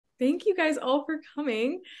Thank you guys all for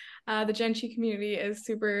coming. The Gen Chi community is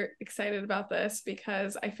super excited about this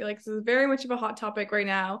because I feel like this is very much of a hot topic right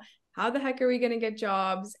now. How the heck are we going to get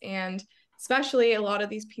jobs? And especially a lot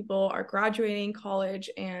of these people are graduating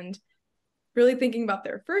college and really thinking about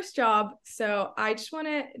their first job. So I just want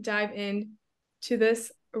to dive in to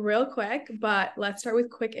this real quick, but let's start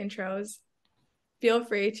with quick intros. Feel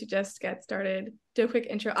free to just get started. Do a quick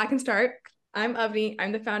intro. I can start. I'm Avni.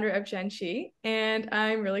 I'm the founder of Gen Chi, and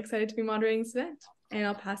I'm really excited to be moderating this event. And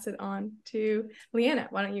I'll pass it on to Leanna.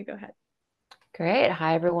 Why don't you go ahead? Great.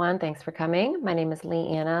 Hi, everyone. Thanks for coming. My name is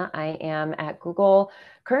Leanna. I am at Google,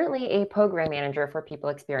 currently a program manager for people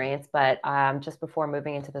experience, but just before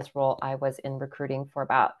moving into this role, I was in recruiting for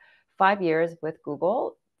about 5 years with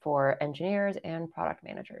Google for engineers and product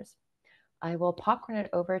managers. I will popcorn it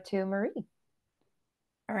over to Marie.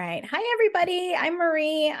 All right. Hi, everybody. I'm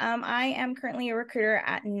Marie. I am currently a recruiter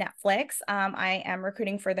at Netflix. I am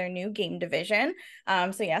recruiting for their new game division.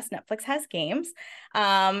 So yes, Netflix has games.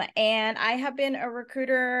 And I have been a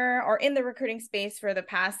recruiter or in the recruiting space for the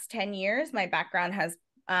past 10 years. My background has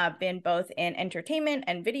been both in entertainment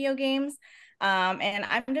and video games. And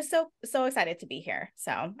I'm just so excited to be here.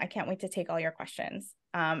 So I can't wait to take all your questions.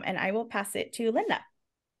 And I will pass it to Linda.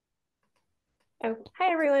 Oh,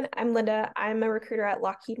 hi everyone. I'm Linda. I'm a recruiter at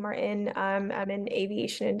Lockheed Martin. I'm in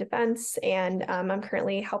aviation and defense, and I'm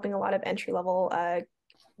currently helping a lot of entry-level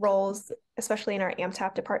roles, especially in our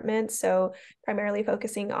AMTAP department. So primarily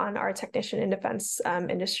focusing on our technician and defense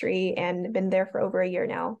industry, and been there for over a year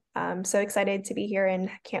now. So excited to be here and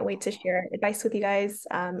can't wait to share advice with you guys.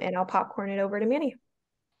 And I'll popcorn it over to Manny.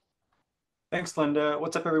 Thanks, Linda.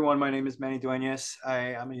 What's up, everyone? My name is Manny Duenas.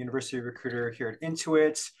 I am a university recruiter here at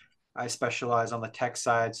Intuit. I specialize on the tech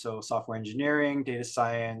side, so software engineering, data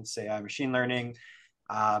science, AI, machine learning.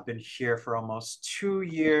 I've been here for almost 2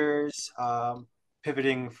 years,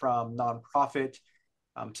 pivoting from nonprofit.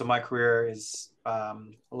 So my career is a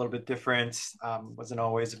little bit different. Wasn't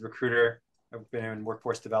always a recruiter. I've been in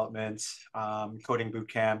workforce development, coding boot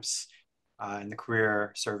camps, in the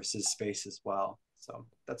career services space as well. So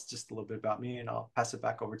that's just a little bit about me, and I'll pass it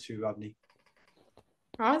back over to Avni.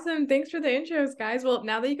 Awesome. Thanks for the intros, guys. Well,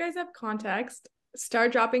 now that you guys have context,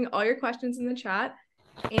 start dropping all your questions in the chat,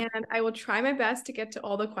 and I will try my best to get to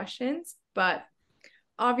all the questions, but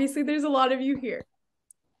obviously there's a lot of you here.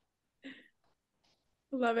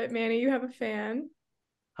 Love it, Manny. You have a fan.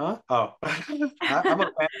 Huh? Oh, I'm a fan of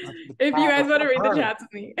the If you guys want to read the bird. chats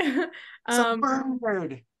with me. It's a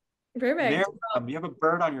bird. Perfect. You have a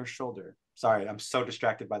bird on your shoulder. Sorry, I'm so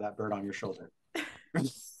distracted by that bird on your shoulder.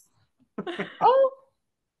 Oh,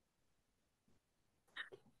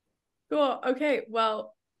 cool. Okay.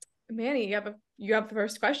 Well, Manny, you have the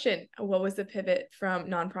first question. What was the pivot from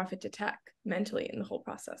nonprofit to tech mentally in the whole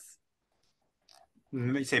process?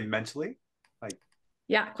 You say mentally? Like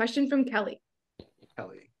Yeah, question from Kelly.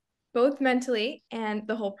 Kelly. Both mentally and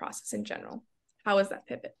the whole process in general. How was that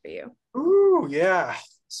pivot for you? Ooh, yeah.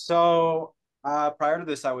 So prior to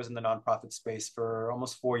this, I was in the nonprofit space for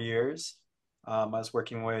almost 4 years. I was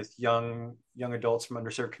working with young adults from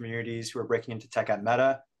underserved communities who were breaking into tech at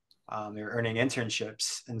Meta. They were earning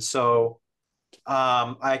internships. And so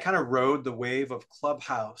I kind of rode the wave of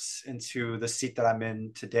Clubhouse into the seat that I'm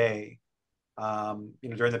in today.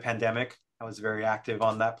 During the pandemic, I was very active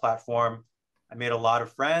on that platform. I made a lot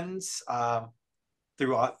of friends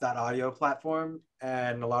through that audio platform,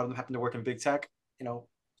 and a lot of them happen to work in big tech,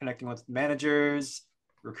 connecting with managers,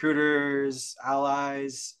 recruiters,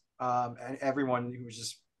 allies, and everyone who was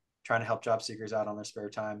just trying to help job seekers out on their spare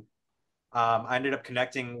time. I ended up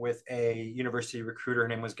connecting with a university recruiter. Her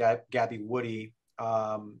name was Gabby Woody.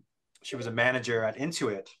 She was a manager at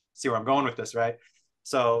Intuit. See where I'm going with this, right?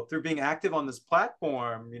 So through being active on this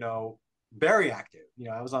platform, very active,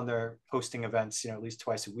 I was on there hosting events, at least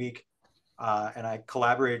twice a week. And I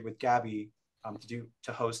collaborated with Gabby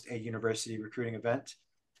to host a university recruiting event.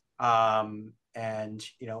 And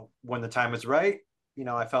when the time was right,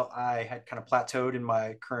 I felt I had kind of plateaued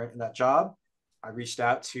in that job. I reached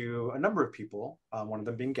out to a number of people, one of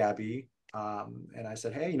them being Gabby, and I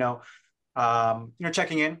said, hey,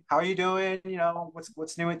 checking in. How are you doing?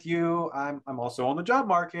 What's new with you? I'm also on the job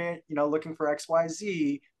market. Looking for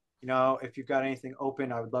XYZ. If you've got anything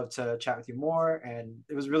open, I would love to chat with you more. And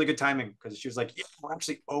it was really good timing because she was like, yeah, we're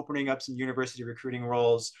actually opening up some university recruiting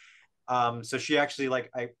roles. So she actually, like,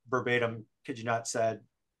 I verbatim, kid you not, said,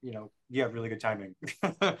 you have really good timing.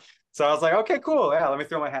 So I was like, okay, cool. Yeah, let me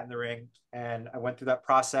throw my hat in the ring. And I went through that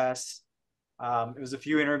process. It was a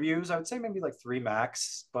few interviews, I would say maybe like 3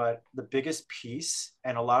 max, but the biggest piece,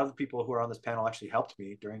 and a lot of the people who are on this panel actually helped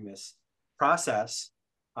me during this process,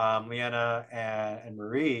 Leanna and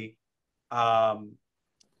Marie,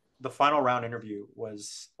 the final round interview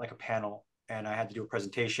was like a panel, and I had to do a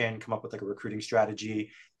presentation, come up with like a recruiting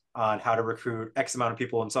strategy on how to recruit X amount of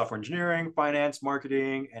people in software engineering, finance,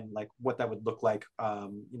 marketing, and like what that would look like,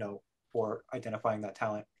 for identifying that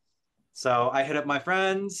talent. So I hit up my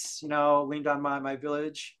friends, leaned on my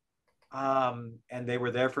village, and they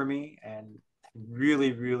were there for me and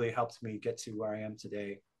really, really helped me get to where I am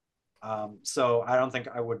today. So I don't think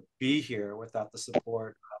I would be here without the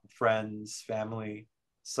support of friends, family.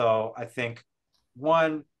 So I think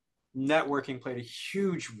one, networking played a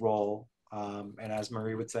huge role. And as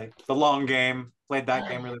Marie would say, the long game, played that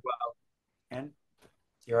game really well. And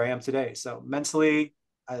here I am today. So mentally,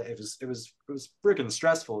 it was freaking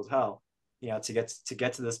stressful as hell, to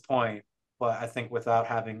get to this point. But I think without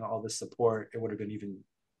having all this support, it would have been even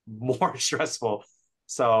more stressful.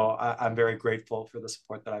 So I'm very grateful for the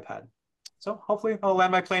support that I've had. So hopefully I'll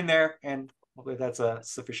land my plane there, and hopefully that's a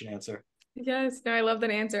sufficient answer. Yes, no, I love that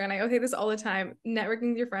answer. And I say this all the time. Networking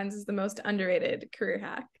with your friends is the most underrated career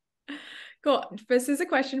hack. Cool. This is a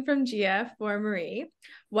question from Gia for Marie.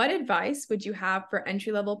 What advice would you have for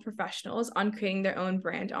entry-level professionals on creating their own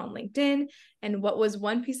brand on LinkedIn? And what was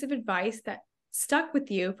one piece of advice that stuck with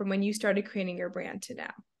you from when you started creating your brand to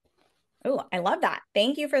now? Oh, I love that.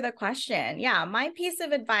 Thank you for the question. Yeah, my piece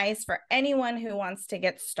of advice for anyone who wants to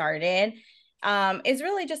get started is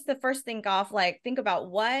really just the first thing off, like think about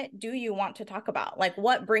what do you want to talk about? Like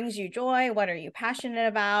what brings you joy? What are you passionate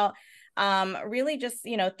about? Really just,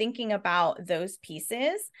 thinking about those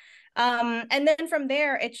pieces. And then from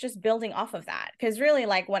there, it's just building off of that. Because really,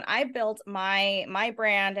 like when I built my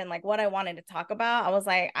brand and like what I wanted to talk about, I was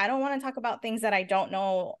like, I don't want to talk about things that I don't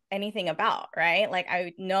know anything about, right? Like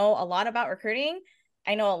I know a lot about recruiting.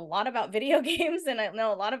 I know a lot about video games and I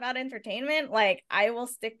know a lot about entertainment. Like I will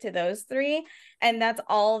stick to those three. And that's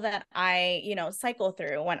all that I, cycle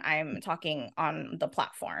through when I'm talking on the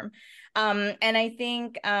platform. And I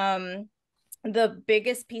think the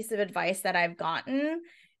biggest piece of advice that I've gotten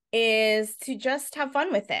is to just have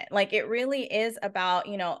fun with it. Like it really is about,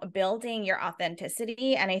 building your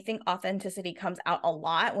authenticity. And I think authenticity comes out a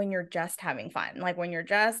lot when you're just having fun, like when you're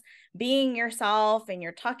just being yourself and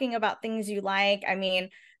you're talking about things you like. I mean,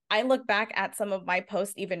 I look back at some of my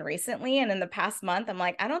posts even recently, and in the past month, I'm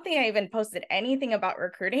like, I don't think I even posted anything about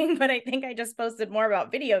recruiting, but I think I just posted more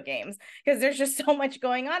about video games because there's just so much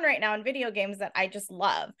going on right now in video games that I just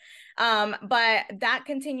love. But that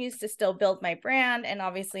continues to still build my brand. And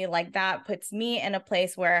obviously, like that puts me in a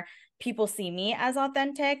place where people see me as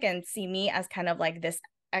authentic and see me as kind of like this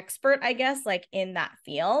expert, I guess, like in that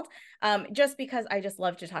field, just because I just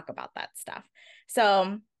love to talk about that stuff.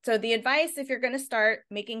 So the advice, if you're going to start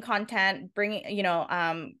making content,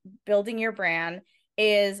 building your brand,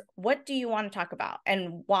 is what do you want to talk about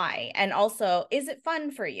and why? And also, is it fun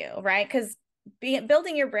for you, right? Because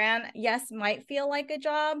building your brand, yes, might feel like a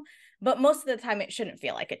job, but most of the time it shouldn't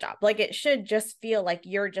feel like a job. Like it should just feel like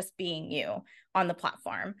you're just being you on the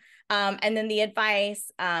platform. And then the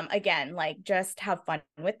advice, again, like just have fun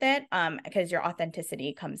with it, because your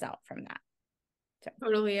authenticity comes out from that. So.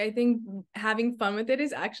 Totally. I think having fun with it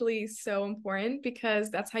is actually so important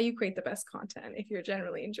because that's how you create the best content if you're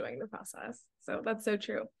generally enjoying the process. So that's so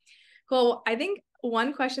true. Cool. I think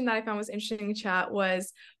one question that I found was interesting in chat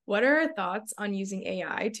was, what are our thoughts on using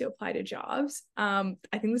AI to apply to jobs? I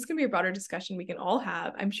think this can be a broader discussion we can all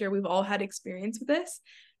have. I'm sure we've all had experience with this.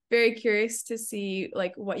 Very curious to see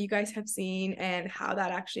like what you guys have seen and how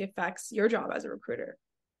that actually affects your job as a recruiter.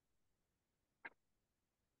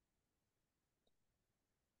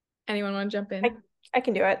 Anyone want to jump in? I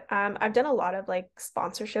can do it. I've done a lot of like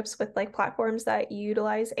sponsorships with like platforms that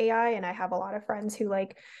utilize AI, and I have a lot of friends who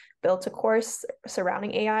like built a course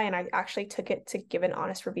surrounding AI, and I actually took it to give an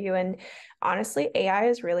honest review. And honestly, AI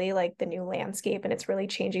is really like the new landscape, and it's really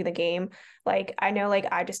changing the game. Like I know, like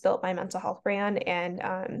I just built my mental health brand,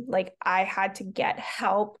 and like I had to get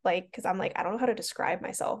help, like because I'm like I don't know how to describe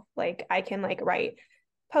myself. Like I can like write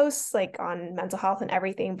posts like on mental health and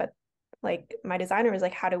everything, but like my designer was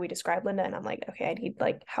like, how do we describe Linda? And I'm like, okay, I need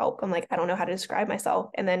like help. I'm like, I don't know how to describe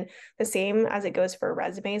myself. And then the same as it goes for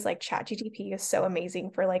resumes, like ChatGPT is so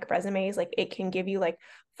amazing for like resumes. Like it can give you like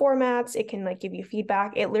formats, it can like give you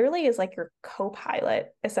feedback. It literally is like your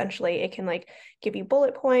co-pilot, essentially. It can like give you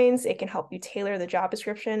bullet points, it can help you tailor the job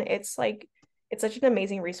description. It's such an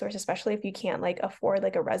amazing resource, especially if you can't like afford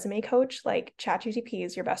like a resume coach. Like ChatGPT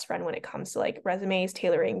is your best friend when it comes to like resumes,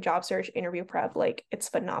 tailoring, job search, interview prep. Like it's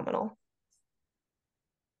phenomenal.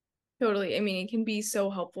 Totally. I mean, it can be so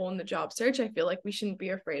helpful in the job search. I feel like we shouldn't be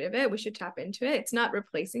afraid of it. We should tap into it. It's not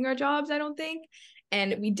replacing our jobs, I don't think.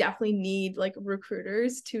 And we definitely need like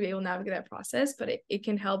recruiters to be able to navigate that process, but it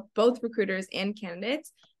can help both recruiters and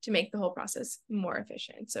candidates to make the whole process more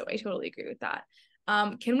efficient. So I totally agree with that.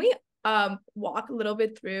 Can we walk a little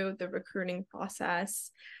bit through the recruiting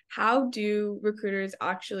process? How do recruiters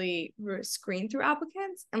actually screen through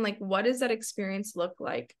applicants? And like, what does that experience look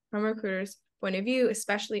like from a recruiter's point of view,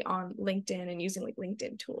 especially on LinkedIn and using like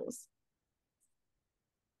LinkedIn tools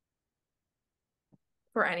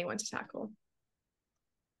for anyone to tackle?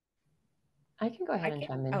 I can go ahead and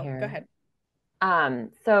chime in here. Go ahead.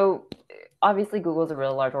 So obviously Google is a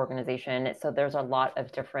really large organization. So there's a lot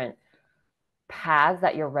of different paths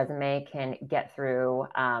that your resume can get through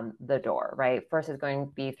the door, right? First is going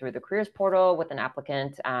to be through the careers portal with an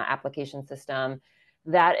applicant application system.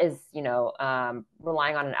 That is,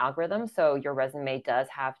 relying on an algorithm. So your resume does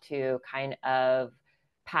have to kind of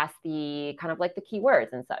pass the kind of like the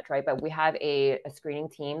keywords and such, right? But we have a screening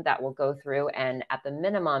team that will go through and at the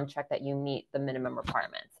minimum check that you meet the minimum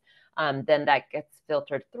requirements. Then that gets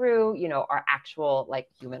filtered through, our actual like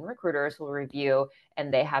human recruiters will review,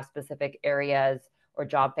 and they have specific areas or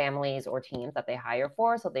job families or teams that they hire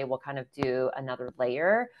for. So they will kind of do another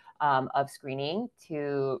layer of screening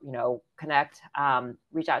to, connect,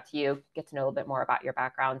 reach out to you, get to know a little bit more about your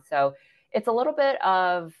background. So it's a little bit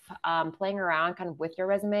of playing around kind of with your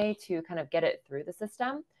resume to kind of get it through the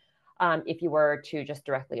system. If you were to just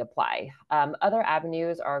directly apply. Other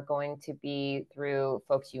avenues are going to be through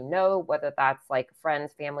folks whether that's like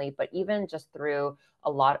friends, family, but even just through a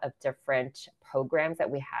lot of different programs that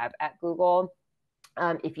we have at Google.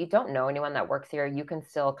 If you don't know anyone that works here, you can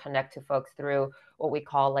still connect to folks through what we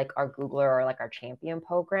call like our Googler or like our champion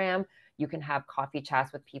program. You can have coffee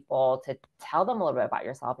chats with people to tell them a little bit about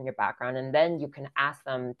yourself and your background, and then you can ask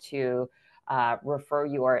them to refer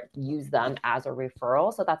you or use them as a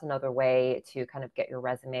referral. So that's another way to kind of get your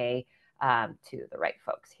resume to the right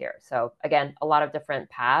folks here. So again, a lot of different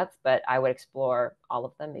paths, but I would explore all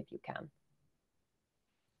of them if you can.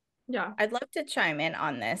 Yeah. I'd love to chime in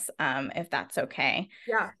on this, if that's okay.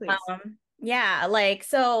 Yeah, please. Yeah,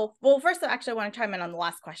 first, actually, I want to chime in on the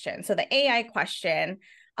last question. So the AI question,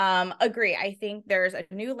 agree. I think there's a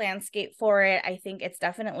new landscape for it. I think it's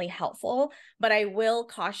definitely helpful, but I will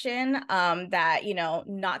caution that,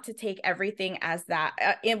 not to take everything as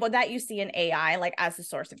that, what that you see in AI, like as the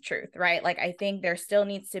source of truth, right? Like, I think there still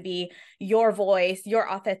needs to be your voice, your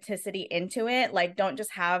authenticity into it. Like, don't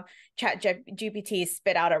just have ChatGPT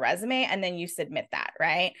spit out a resume and then you submit that,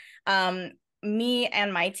 right? Me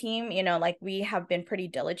and my team, we have been pretty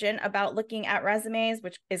diligent about looking at resumes,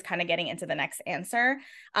 which is kind of getting into the next answer.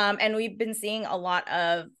 And we've been seeing a lot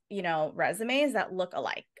of, resumes that look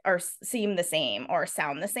alike or seem the same or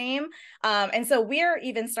sound the same. And so we're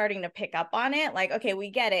even starting to pick up on it. Like, okay,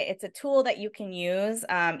 we get it. It's a tool that you can use,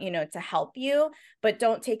 to help you, but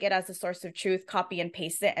don't take it as a source of truth, copy and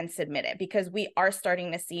paste it and submit it, because we are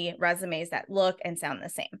starting to see resumes that look and sound the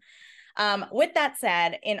same. With that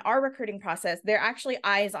said, in our recruiting process, there are actually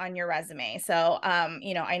eyes on your resume. So,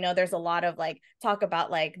 I know there's a lot of like talk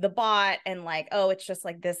about like the bot and like, oh, it's just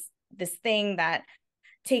like this thing that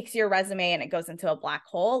takes your resume and it goes into a black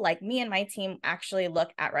hole. Like, me and my team actually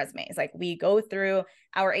look at resumes. Like, we go through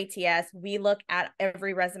our ATS, we look at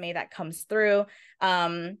every resume that comes through.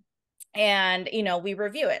 And, we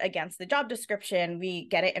review it against the job description. We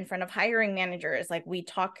get it in front of hiring managers. Like, we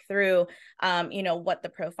talk through, what the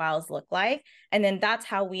profiles look like. And then that's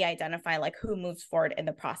how we identify like who moves forward in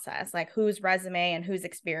the process, like whose resume and whose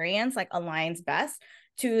experience like aligns best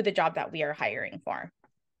to the job that we are hiring for.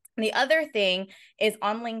 The other thing is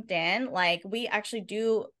on LinkedIn, like, we actually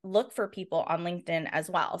do look for people on LinkedIn as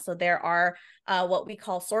well. So there are what we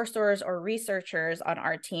call sourcers or researchers on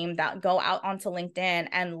our team that go out onto LinkedIn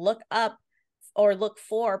and look up or look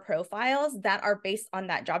for profiles that are based on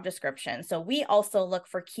that job description. So we also look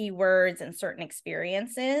for keywords and certain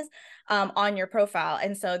experiences on your profile.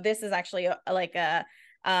 And so this is actually a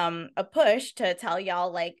push to tell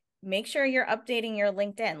y'all, like, make sure you're updating your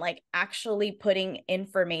LinkedIn, like actually putting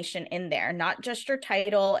information in there, not just your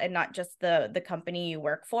title and not just the company you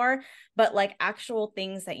work for, but like actual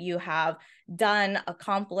things that you have done,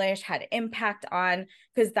 accomplished, had impact on,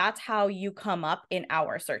 because that's how you come up in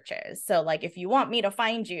our searches. So like, if you want me to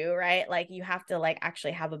find you, right, like you have to like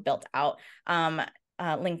actually have a built out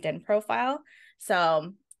LinkedIn profile.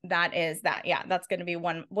 So that's going to be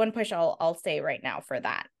one push I'll say right now for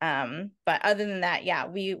that. But other than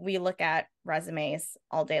that, we look at resumes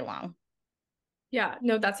all day long. Yeah,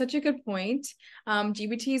 no, that's such a good point.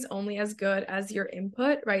 GPT is only as good as your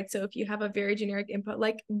input, right? So if you have a very generic input,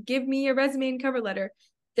 like give me your resume and cover letter,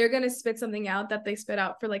 they're going to spit something out that they spit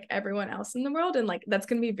out for like everyone else in the world. And like, that's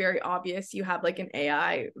going to be very obvious. You have like an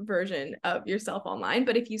AI version of yourself online.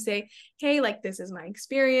 But if you say, hey, like, this is my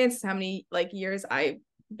experience, how many like years I've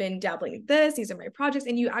been dabbling in this, these are my projects,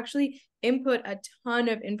 and you actually input a ton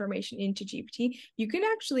of information into GPT, you can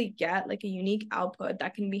actually get like a unique output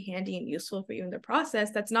that can be handy and useful for you in the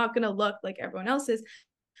process. That's not going to look like everyone else's.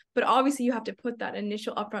 But obviously you have to put that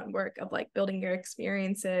initial upfront work of like building your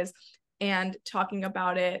experiences and talking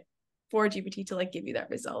about it for GPT to like give you that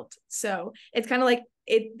result. So it's kind of like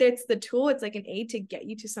it's the tool, it's like an aid to get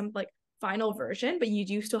you to some like final version, but you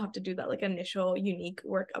do still have to do that like initial unique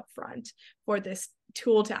work up front for this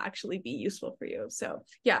tool to actually be useful for you. So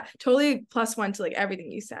yeah, totally +1 to like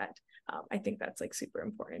everything you said. I think that's like super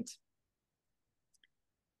important.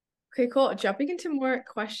 Okay, cool. Jumping into more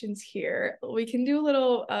questions here. We can do a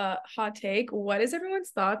little hot take. What is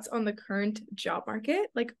everyone's thoughts on the current job market?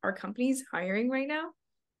 Like, are companies hiring right now?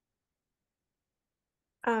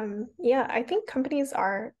 Yeah, I think companies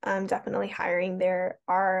are definitely hiring. There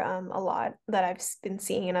are a lot that I've been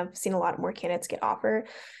seeing, and I've seen a lot more candidates get offered.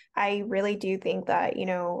 I really do think that,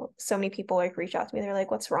 so many people like reach out to me. They're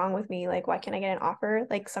like, what's wrong with me? Like, why can't I get an offer?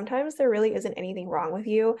 Like, sometimes there really isn't anything wrong with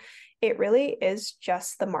you. It really is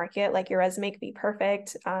just the market. Like, your resume could be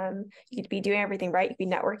perfect. You could be doing everything right. You could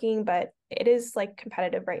be networking, but it is like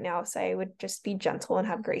competitive right now. So I would just be gentle and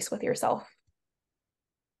have grace with yourself.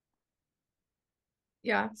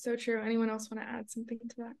 Yeah, so true. Anyone else want to add something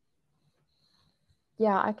to that?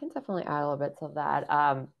 Yeah, I can definitely add a little bit to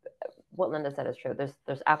that. What Linda said is true.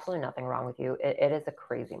 There's absolutely nothing wrong with you. It is a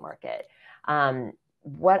crazy market.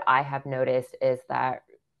 What I have noticed is that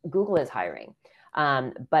Google is hiring,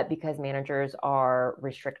 but because managers are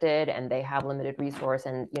restricted and they have limited resource,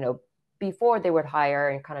 and before they would hire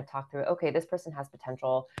and kind of talk through, okay, this person has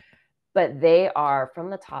potential, but they are from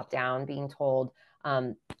the top down being told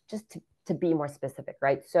just to be more specific,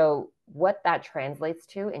 right? So what that translates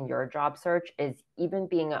to in your job search is even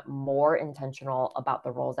being more intentional about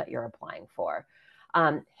the roles that you're applying for.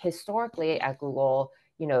 Historically at Google,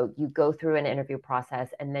 you go through an interview process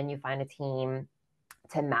and then you find a team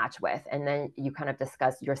to match with, and then you kind of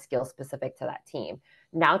discuss your skills specific to that team.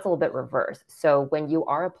 Now it's a little bit reverse. So when you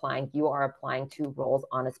are applying to roles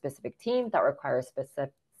on a specific team that requires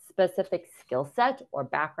specific skill set or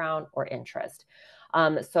background or interest.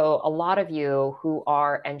 So a lot of you who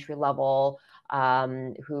are entry level,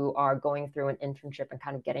 who are going through an internship and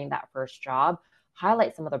kind of getting that first job,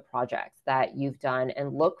 highlight some of the projects that you've done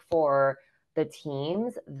and look for the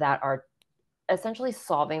teams that are essentially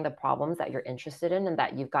solving the problems that you're interested in and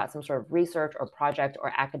that you've got some sort of research or project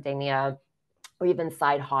or academia or even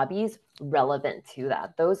side hobbies relevant to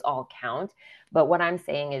that. Those all count. But what I'm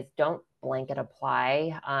saying is don't blanket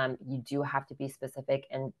apply. You do have to be specific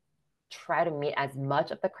and try to meet as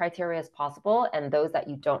much of the criteria as possible. And those that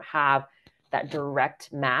you don't have that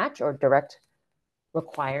direct match or direct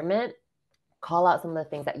requirement, call out some of the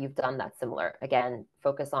things that you've done that's similar. Again,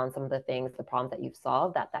 focus on some of the things, the problems that you've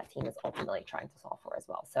solved that team is ultimately trying to solve for as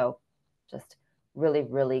well. So just really,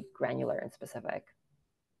 really granular and specific.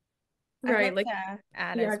 Right. I'd love to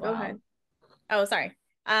add yeah, as well. Go ahead. Oh, sorry.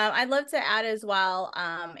 I'd love to add as well,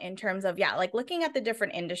 in terms of, like looking at the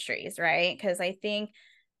different industries, right? Because I think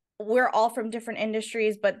we're all from different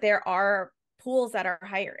industries, but there are pools that are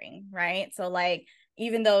hiring, right? So like,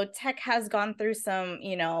 even though tech has gone through some,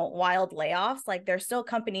 wild layoffs, like there's still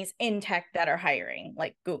companies in tech that are hiring,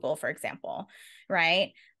 like Google, for example,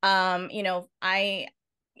 right?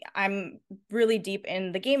 I'm really deep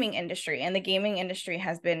in the gaming industry, and the gaming industry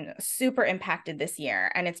has been super impacted this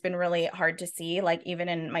year. And it's been really hard to see, like, even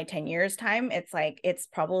in my 10 years time, it's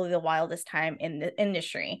probably the wildest time in the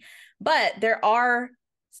industry. But there are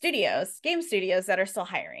game studios that are still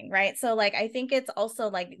hiring, right? So like, I think it's also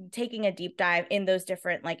like taking a deep dive in those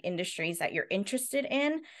different like industries that you're interested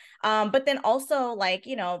in. But then also like,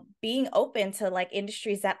 being open to like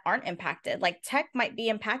industries that aren't impacted. Like tech might be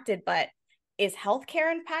impacted, but is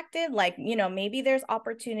healthcare impacted? Like, maybe there's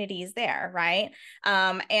opportunities there, right?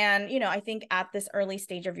 And, I think at this early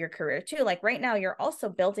stage of your career too, like right now, you're also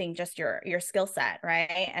building just your skill set,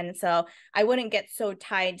 right? And so I wouldn't get so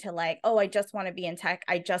tied to like, oh, I just want to be in tech.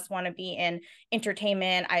 I just want to be in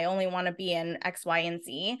entertainment. I only want to be in X, Y, and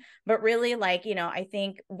Z. But really like, I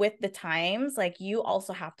think with the times, like you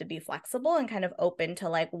also have to be flexible and kind of open to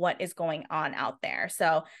like what is going on out there.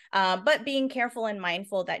 So, but being careful and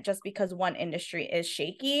mindful that just because one industry is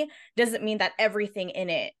shaky doesn't mean that everything in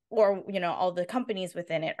it or all the companies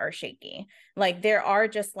within it are shaky. Like there are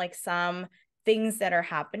just like some things that are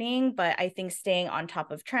happening, but I think staying on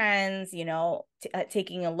top of trends,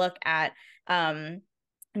 taking a look at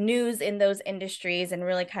news in those industries and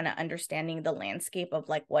really kind of understanding the landscape of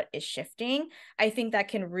like what is shifting, I think that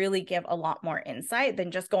can really give a lot more insight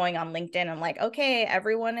than just going on LinkedIn and like, okay,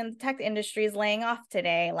 everyone in the tech industry is laying off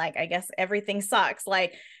today. Like, I guess everything sucks.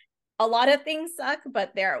 Like, a lot of things suck,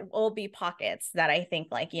 but there will be pockets that I think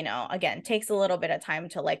like, again, takes a little bit of time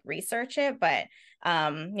to like research it, but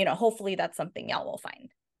hopefully that's something y'all will find.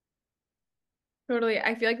 Totally.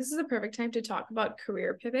 I feel like this is a perfect time to talk about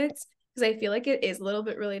career pivots because I feel like it is a little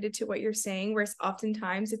bit related to what you're saying, whereas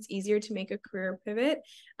oftentimes it's easier to make a career pivot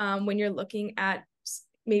when you're looking at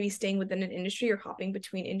maybe staying within an industry or hopping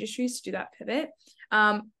between industries to do that pivot.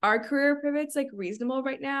 Are career pivots like reasonable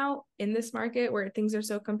right now in this market where things are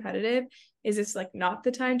so competitive? Is this like not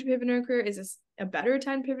the time to pivot in a career? Is this a better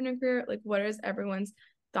time to pivot in a career? Like, what is everyone's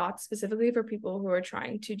thoughts specifically for people who are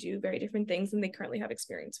trying to do very different things than they currently have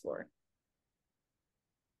experience for?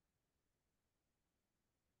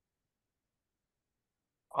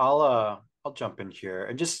 I'll jump in here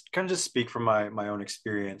and just kind of just speak from my own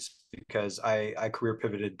experience because I career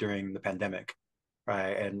pivoted during the pandemic,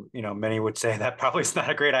 right? And many would say that probably is not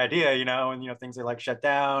a great idea, and things are like shut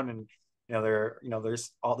down and there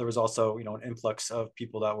was also an influx of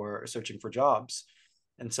people that were searching for jobs.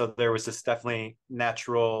 And so there was this definitely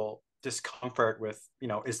natural discomfort with,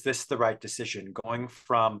 is this the right decision? Going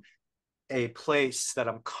from a place that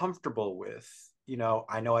I'm comfortable with,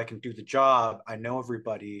 I know I can do the job, I know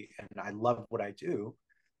everybody, and I love what I do,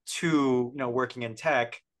 to, working in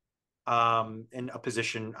tech in a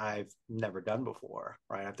position I've never done before,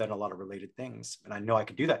 right? I've done a lot of related things and I know I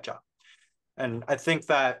can do that job. And I think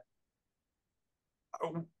that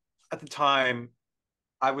at the time,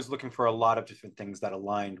 I was looking for a lot of different things that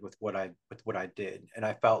aligned with what I did. And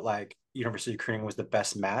I felt like university recruiting was the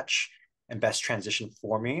best match and best transition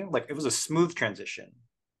for me. Like it was a smooth transition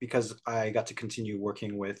because I got to continue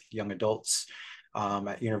working with young adults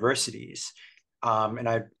at universities. And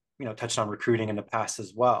I, touched on recruiting in the past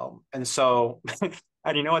as well. And so,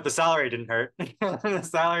 and you know what? The salary didn't hurt. The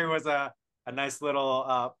salary was a nice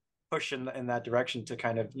little push in that direction to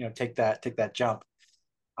kind of, take that jump.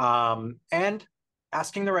 And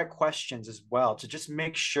asking the right questions as well to just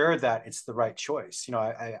make sure that it's the right choice.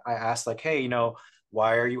 I asked like, hey,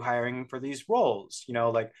 why are you hiring for these roles?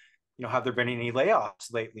 Like, have there been any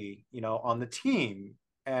layoffs lately, on the team?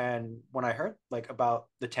 And when I heard like about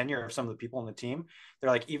the tenure of some of the people on the team, they're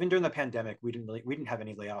like, even during the pandemic, we didn't have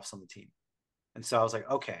any layoffs on the team. And so I was like,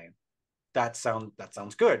 okay, that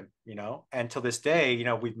sounds good, And to this day,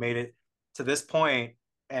 we've made it to this point,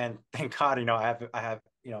 and thank God, I have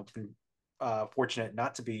been fortunate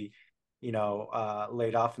not to be,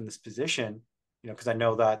 laid off in this position, because I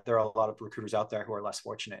know that there are a lot of recruiters out there who are less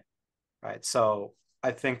fortunate, right? So I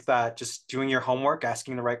think that just doing your homework,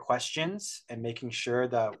 asking the right questions, and making sure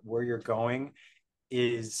that where you're going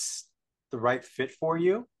is the right fit for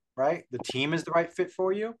you, right? The team is the right fit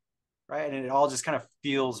for you, right? And it all just kind of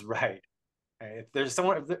feels right. If there's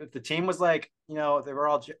someone, if the team was like, they were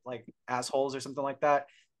all like assholes or something like that,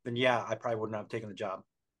 then yeah, I probably wouldn't have taken the job.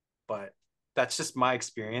 But that's just my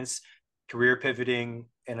experience career pivoting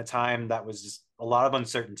in a time that was just a lot of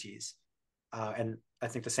uncertainties. And I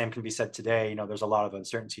think the same can be said today. There's a lot of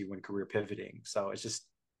uncertainty when career pivoting. So it's just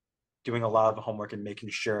doing a lot of homework and making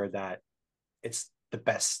sure that it's the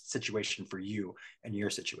best situation for you and your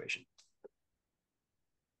situation.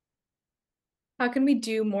 How can we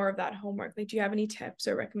do more of that homework? Like, do you have any tips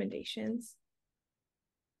or recommendations?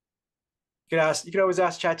 You could always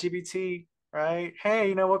ask ChatGPT, right?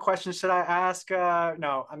 Hey, what questions should I ask?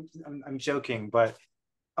 No, I'm joking, but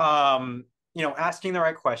asking the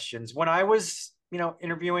right questions. When I was,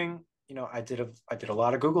 interviewing, I did a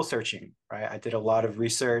lot of Google searching, right? I did a lot of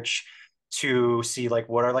research to see like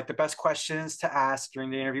what are like the best questions to ask during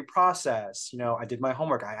the interview process. I did my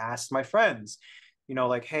homework. I asked my friends,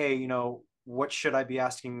 like, hey, what should I be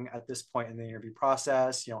asking at this point in the interview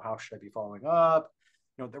process? How should I be following up?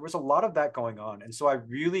 There was a lot of that going on. And so I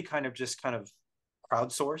really kind of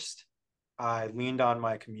crowdsourced. I leaned on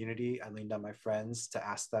my community. I leaned on my friends to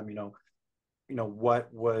ask them,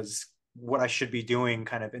 what I should be doing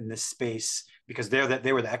kind of in this space, because they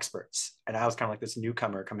were the experts. And I was kind of like this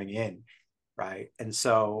newcomer coming in. Right. And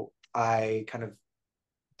so I kind of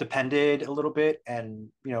depended a little bit and,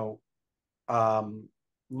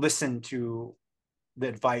 listened to the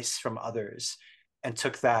advice from others and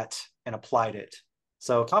took that and applied it.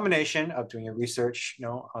 So a combination of doing your research,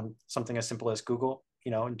 on something as simple as Google,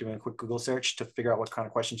 and doing a quick Google search to figure out what kind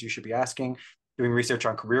of questions you should be asking, doing research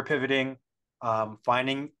on career pivoting,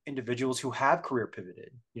 finding individuals who have career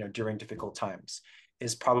pivoted, during difficult times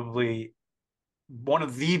is probably one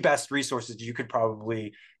of the best resources you could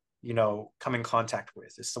probably come in contact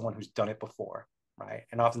with is someone who's done it before, right?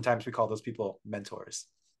 And oftentimes we call those people mentors.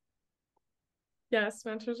 Yes,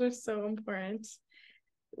 mentors are so important.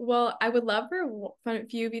 Well, I would love for a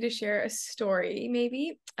few of you to share a story,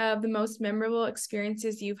 maybe, of the most memorable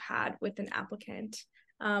experiences you've had with an applicant.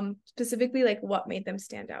 Specifically, like what made them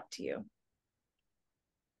stand out to you.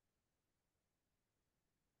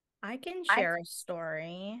 I can share a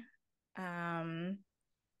story.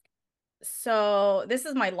 So this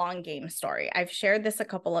is my long game story. I've shared this a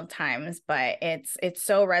couple of times, but it's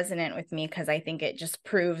so resonant with me because I think it just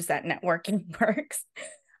proves that networking works.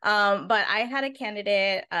 But I had a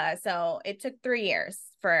candidate, so it took 3 years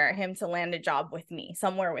for him to land a job with me,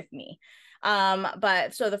 somewhere with me.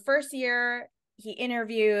 But so the first year he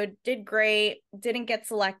interviewed, did great, didn't get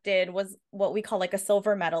selected, was what we call like a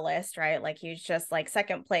silver medalist, right? Like he was just like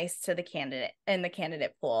second place to the candidate in the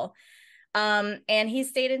candidate pool. And he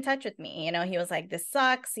stayed in touch with me. He was like, this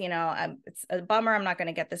sucks, it's a bummer, I'm not going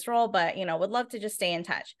to get this role, but would love to just stay in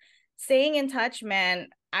touch. Staying in touch meant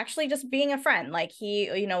actually just being a friend. Like he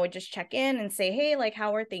would just check in and say, hey, like,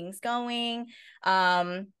 how are things going?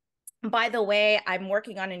 By the way, I'm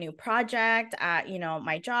working on a new project at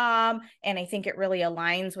my job, and I think it really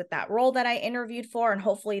aligns with that role that I interviewed for, and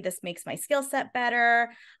hopefully this makes my skill set better.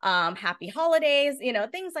 Happy holidays,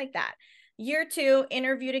 things like that. Year 2,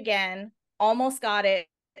 interviewed again, almost got it,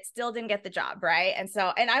 still didn't get the job, right? And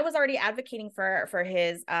I was already advocating for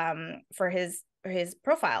his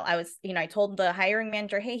profile. I was, I told the hiring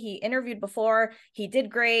manager, hey, he interviewed before, he did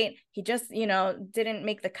great, he just didn't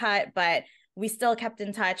make the cut, but we still kept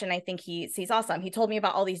in touch, and I think he's awesome. He told me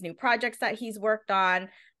about all these new projects that he's worked on,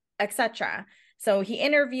 etc. So he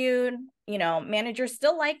interviewed, manager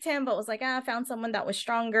still liked him, but was like, found someone that was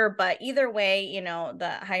stronger. But either way, the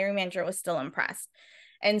hiring manager was still impressed.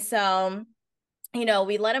 And so,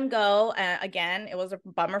 we let him go. Again, it was a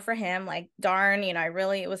bummer for him. Like, darn, I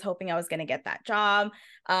really was hoping I was going to get that job.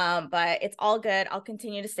 But it's all good. I'll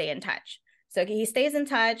continue to stay in touch. So he stays in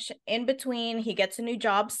touch. In between, he gets a new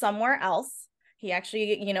job somewhere else. He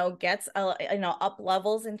actually, gets, up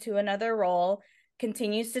levels into another role,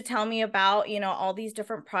 continues to tell me about, all these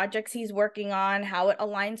different projects he's working on, how it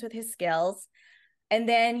aligns with his skills. And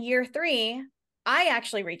then year 3, I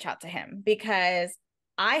actually reach out to him because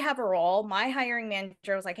I have a role. My hiring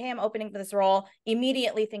manager was like, hey, I'm opening for this role.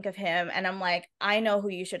 Immediately think of him. And I'm like, I know who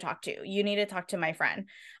you should talk to. You need to talk to my friend.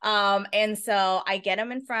 And so I get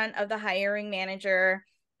him in front of the hiring manager.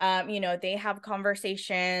 They have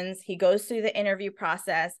conversations. He goes through the interview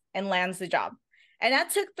process and lands the job. And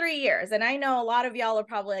that took 3 years. And I know a lot of y'all are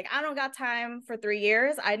probably like, I don't got time for 3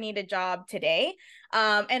 years. I need a job today.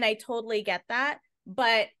 And I totally get that.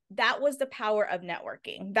 But that was the power of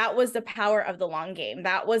networking. That was the power of the long game.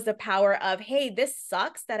 That was the power of, hey, this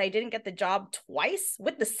sucks that I didn't get the job twice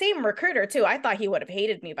with the same recruiter too. I thought he would have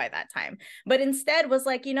hated me by that time, but instead was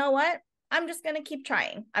like, you know what? I'm just going to keep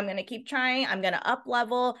trying. I'm going to keep trying. I'm going to up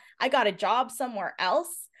level. I got a job somewhere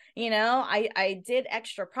else. I did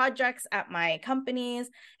extra projects at my companies,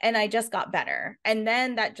 and I just got better. And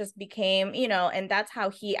then that just became, and that's how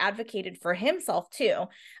he advocated for himself too.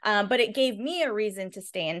 But it gave me a reason to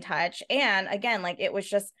stay in touch. And again, like, it was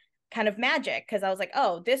just kind of magic because I was like,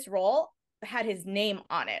 oh, this role had his name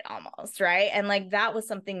on it almost, right? And like, that was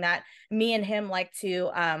something that me and him like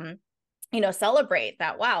to celebrate.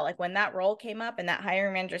 That, wow, like when that role came up and that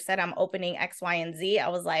hiring manager said, I'm opening X, Y, and Z, I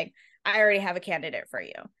was like, I already have a candidate for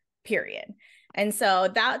you, period. And so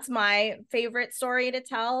that's my favorite story to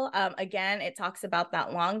tell. Again, it talks about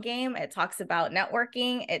that long game. It talks about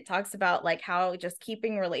networking. It talks about like how just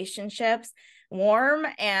keeping relationships warm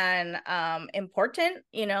and important,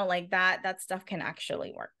 like that stuff can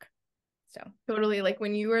actually work. So totally, like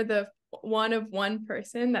when you are the one of one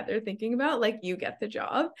person that they're thinking about, like, you get the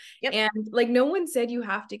job. Yep. And like, no one said you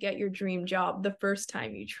have to get your dream job the first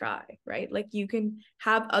time you try, right? Like, you can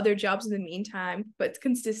have other jobs in the meantime, but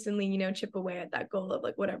consistently, chip away at that goal of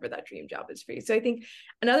like whatever that dream job is for you. So I think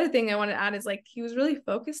another thing I want to add is like, he was really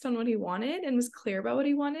focused on what he wanted and was clear about what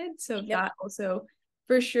he wanted. So that also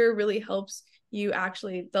for sure really helps you,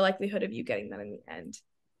 actually, the likelihood of you getting that in the end.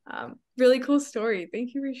 Really cool story.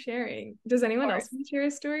 Thank you for sharing. Does anyone else want to share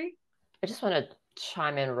a story? I just want to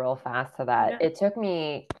chime in real fast to that. Yeah. It took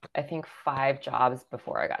me, I think, 5 jobs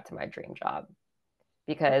before I got to my dream job.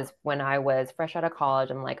 Because when I was fresh out of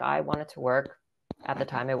college, I'm like, I wanted to work. At the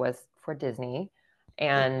time, it was for Disney.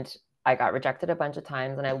 And I got rejected a bunch of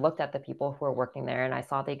times. And I looked at the people who were working there, and I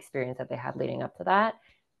saw the experience that they had leading up to that.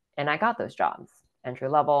 And I got those jobs, entry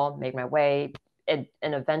level, made my way. And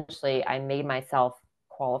eventually, I made myself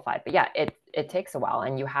qualified. But yeah, it takes a while,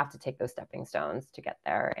 and you have to take those stepping stones to get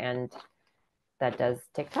there. And that does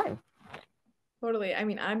take time. Totally. I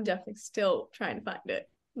mean, I'm definitely still trying to find it.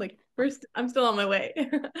 Like first, I'm still on my way.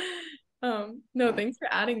 No, thanks for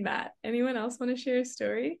adding that. Anyone else want to share a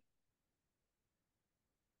story?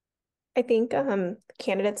 I think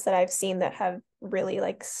candidates that I've seen that have really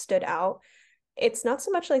like stood out, it's not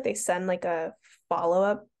so much like they send like a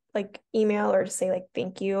follow-up like email or to say like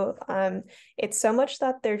thank you. It's so much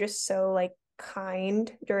that they're just so like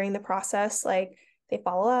kind during the process. Like they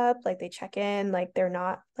follow up, like they check in, like they're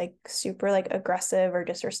not like super like aggressive or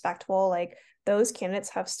disrespectful. Like those candidates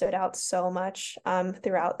have stood out so much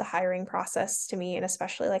throughout the hiring process to me, and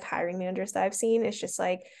especially like hiring managers that I've seen. It's just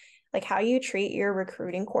like how you treat your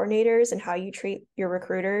recruiting coordinators and how you treat your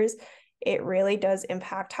recruiters, it really does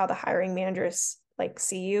impact how the hiring managers like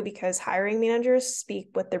see you, because hiring managers speak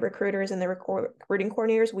with the recruiters and the recruiting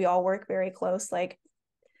coordinators. We all work very close. Like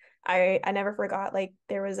I never forgot, like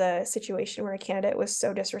there was a situation where a candidate was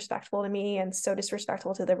so disrespectful to me and so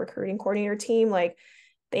disrespectful to the recruiting coordinator team. Like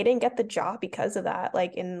they didn't get the job because of that.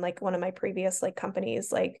 Like in like one of my previous like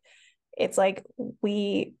companies, like it's like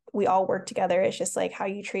we all work together. It's just like how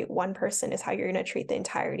you treat one person is how you're going to treat the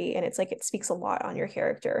entirety, and it's like it speaks a lot on your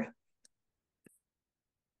character.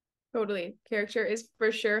 Totally. Character is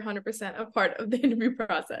for sure 100% a part of the interview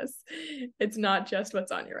process. It's not just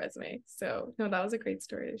what's on your resume. So, no, that was a great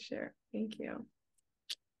story to share. Thank you.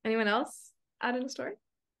 Anyone else add in a story?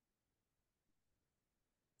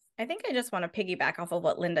 I think I just want to piggyback off of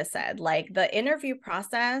what Linda said. Like the interview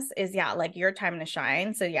process is, yeah, like your time to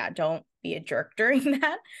shine. So yeah, don't be a jerk during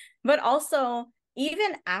that. But also,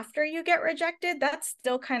 even after you get rejected, that's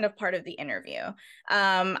still kind of part of the interview.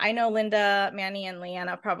 I know Linda, Manny, and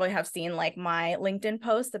Leanna probably have seen like my LinkedIn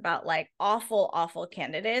post about like awful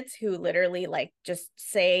candidates who literally like just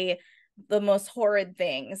say the most horrid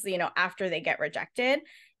things, you know, after they get rejected.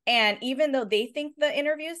 And even though they think the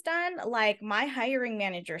interview's done, like my hiring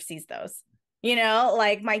manager sees those, you know,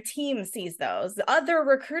 like my team sees those, other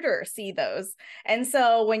recruiters see those. And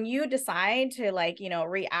so when you decide to like, you know,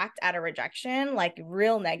 react at a rejection, like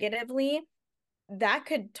real negatively, that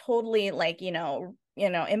could totally like,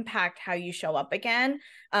 impact how you show up again,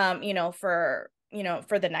 for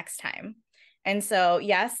the next time. And so,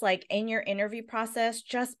 yes, like in your interview process,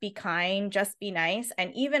 just be kind, just be nice.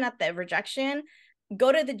 And even at the rejection, go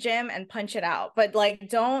to the gym and punch it out, but like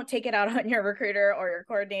don't take it out on your recruiter or your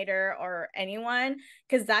coordinator or anyone,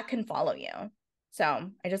 because that can follow you. So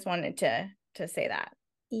I just wanted to say that.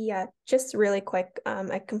 Yeah, just really quick,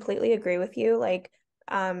 I completely agree with you. Like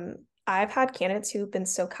I've had candidates who've been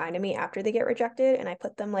so kind to me after they get rejected, and I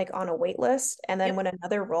put them like on a wait list, and then Yep. when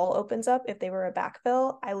another role opens up, if they were a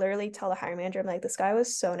backfill, I literally tell the hiring manager, I'm like, this guy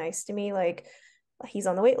was so nice to me, like he's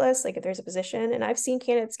on the wait list, like if there's a position. And I've seen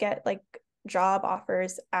candidates get like job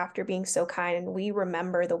offers after being so kind, and we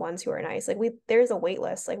remember the ones who are nice. Like there's a wait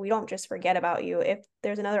list, like we don't just forget about you. If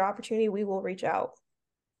there's another opportunity, we will reach out.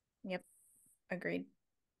 Yep, agreed.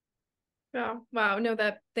 Yeah. Wow. No,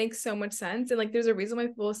 that makes so much sense. And like there's a reason why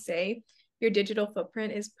people say your digital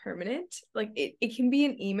footprint is permanent. Like it can be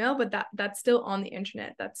an email, but that's still on the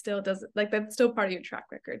internet. That still doesn't like that's still part of your track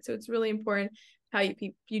record. So it's really important how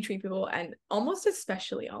you treat people, and almost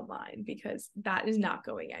especially online, because that is not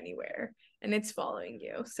going anywhere and it's following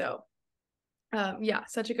you. So yeah,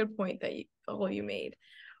 such a good point that you made.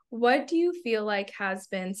 What do you feel like has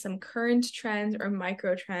been some current trends or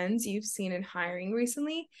micro trends you've seen in hiring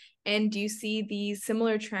recently? And do you see these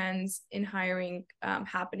similar trends in hiring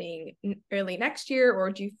happening early next year,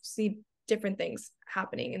 or do you see different things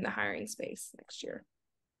happening in the hiring space next year?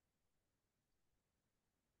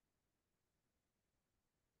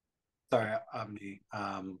 Sorry, Avni.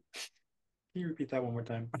 Can you repeat that one more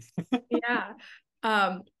time?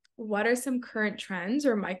 Yeah. What are some current trends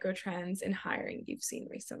or micro trends in hiring you've seen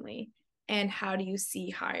recently? And how do you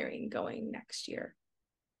see hiring going next year?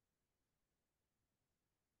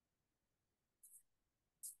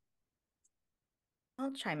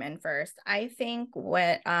 I'll chime in first. I think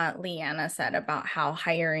what Leanna said about how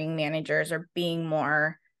hiring managers are being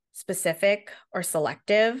more specific or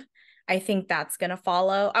selective, I think that's going to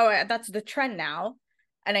follow. Oh, that's the trend now.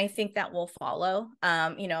 And I think that will follow.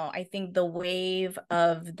 I think the wave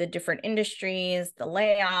of the different industries, the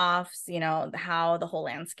layoffs, how the whole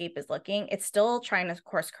landscape is looking, it's still trying to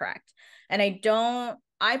course correct. And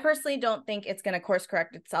I personally don't think it's going to course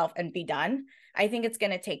correct itself and be done. I think it's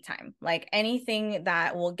going to take time. Like anything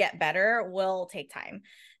that will get better will take time.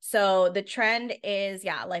 So the trend is,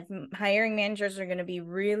 yeah, like hiring managers are going to be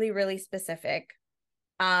really, really specific.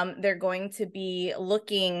 They're going to be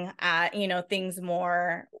looking at, things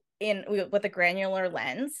more with a granular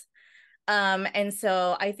lens. And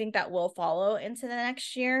so I think that will follow into the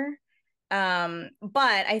next year.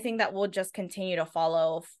 But I think that will just continue to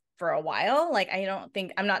follow for a while. Like, I don't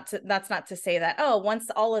think that's not to say that, oh,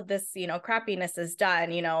 once all of this, crappiness is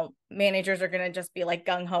done, managers are going to just be like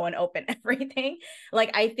gung ho and open everything.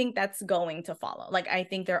 Like, I think that's going to follow. Like, I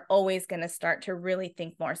think they're always going to start to really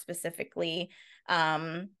think more specifically,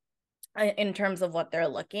 in terms of what they're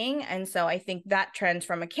looking. And so I think that trend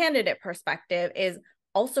from a candidate perspective is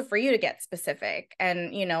also for you to get specific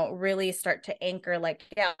and, really start to anchor, like,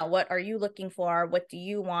 yeah, what are you looking for? What do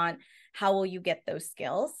you want? How will you get those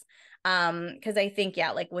skills? Because I think,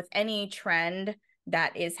 yeah, like with any trend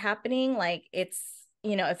that is happening, like it's,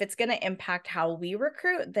 if it's going to impact how we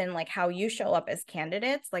recruit, then like how you show up as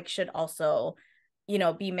candidates, like should also,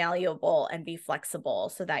 be malleable and be flexible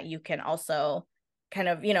so that you can also kind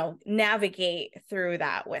of, navigate through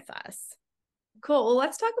that with us. Cool. Well,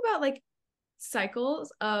 let's talk about like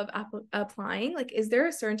cycles of applying. Like, is there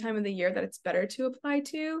a certain time of the year that it's better to apply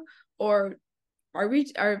to, or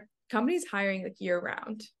are companies hiring like year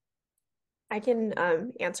round? I can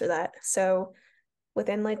answer that. So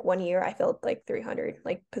within like 1 year, I filled like 300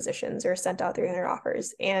 like positions or sent out 300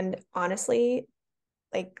 offers. And honestly,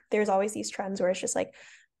 like there's always these trends where it's just like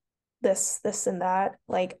this and that.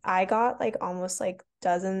 Like I got like almost like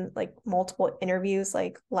dozen like multiple interviews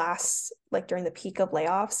like during the peak of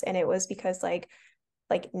layoffs, and it was because like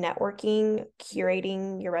networking,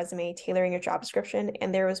 curating your resume, tailoring your job description.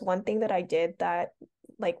 And there was one thing that I did that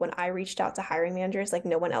like when I reached out to hiring managers, like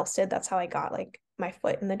no one else did. That's how I got like my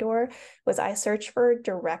foot in the door, was I searched for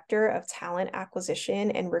director of talent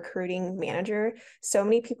acquisition and recruiting manager. So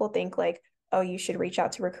many people think like, oh, you should reach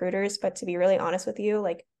out to recruiters. But to be really honest with you,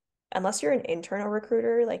 like unless you're an internal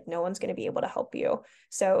recruiter, like no one's going to be able to help you.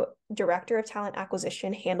 So director of talent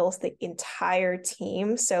acquisition handles the entire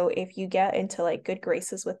team. So if you get into like good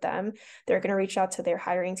graces with them, they're going to reach out to their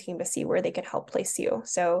hiring team to see where they can help place you.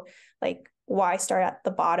 So like why start at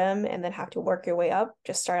the bottom and then have to work your way up?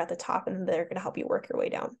 Just start at the top and they're going to help you work your way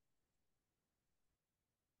down.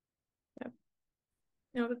 Yep.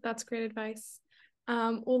 No, that's great advice.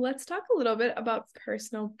 Well, let's talk a little bit about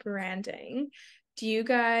personal branding. Do you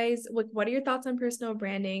guys, what are your thoughts on personal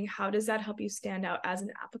branding? How does that help you stand out as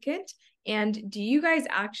an applicant? And do you guys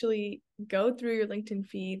actually go through your LinkedIn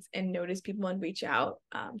feeds and notice people and reach out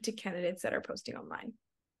to candidates that are posting online?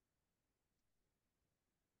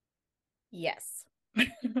 Yes.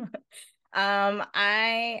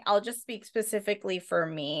 I'll just speak specifically for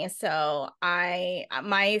me. So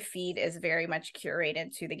my feed is very much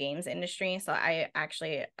curated to the games industry. So I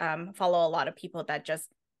actually follow a lot of people that just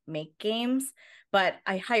make games, but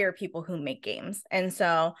I hire people who make games. And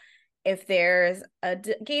so if there's a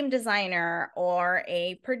game designer or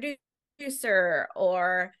a producer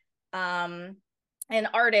or an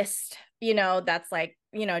artist, that's like,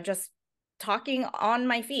 just talking on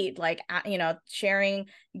my feed, like, sharing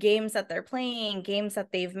games that they're playing, games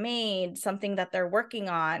that they've made, something that they're working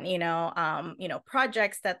on,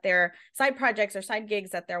 projects that they're side projects or side gigs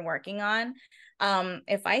that they're working on.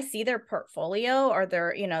 If I see their portfolio or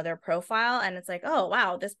their profile and it's like, oh,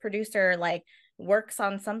 wow, this producer like works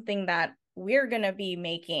on something that we're going to be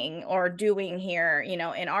making or doing here, in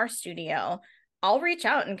our studio, I'll reach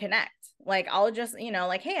out and connect. Like, I'll just,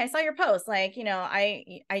 like, hey, I saw your post. Like,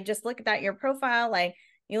 I just looked at your profile. Like,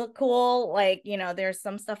 you look cool. Like, there's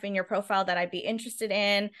some stuff in your profile that I'd be interested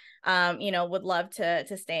in. Would love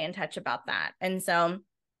to stay in touch about that. And so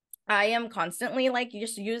I am constantly like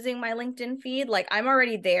just using my LinkedIn feed. Like, I'm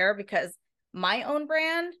already there because my own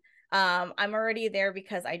brand. I'm already there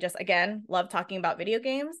because I just, again, love talking about video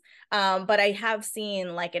games. But I have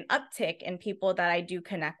seen like an uptick in people that I do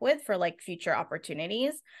connect with for like future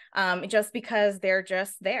opportunities, just because they're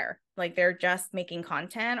just there. Like they're just making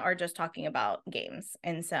content or just talking about games.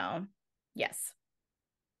 And so, yes.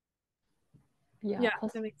 Yeah,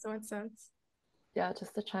 that makes so much sense. Yeah,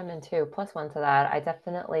 just to chime in too, plus one to that, I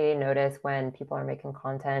definitely notice when people are making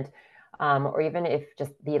content, or even if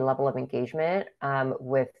just the level of engagement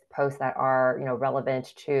with posts that are,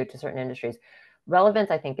 relevant to certain industries.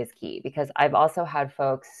 Relevance, I think, is key, because I've also had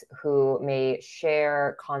folks who may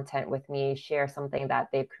share content with me, share something that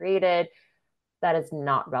they've created that is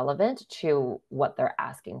not relevant to what they're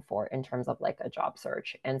asking for in terms of like a job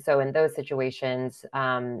search. And so in those situations,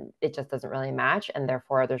 it just doesn't really match. And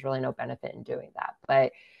therefore, there's really no benefit in doing that.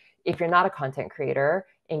 But if you're not a content creator,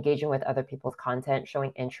 engaging with other people's content,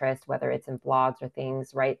 showing interest, whether it's in blogs or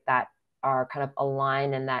things, right, that are kind of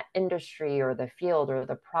aligned in that industry or the field or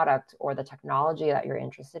the product or the technology that you're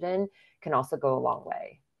interested in, can also go a long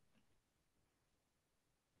way.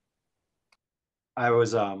 I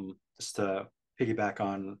was just to piggyback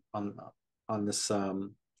on this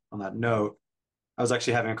on that note, I was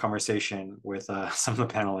actually having a conversation with some of the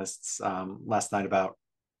panelists last night about,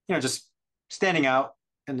 just standing out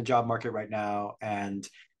in the job market right now. And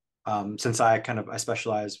since I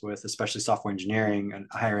specialize with especially software engineering and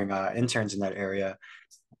hiring interns in that area,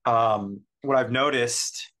 what I've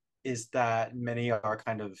noticed is that many are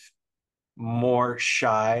kind of more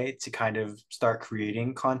shy to kind of start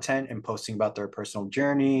creating content and posting about their personal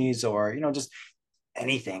journeys or, just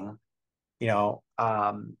anything,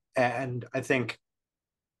 and I think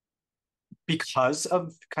because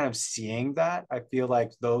of kind of seeing that, I feel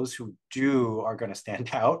like those who do are going to stand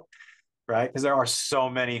out, right? Because there are so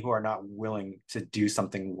many who are not willing to do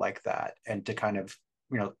something like that and to kind of,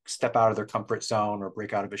 step out of their comfort zone or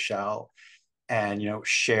break out of a shell and,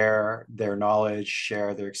 share their knowledge,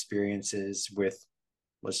 share their experiences with,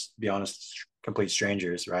 let's be honest, complete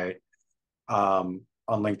strangers, right? On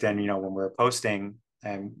LinkedIn, when we're posting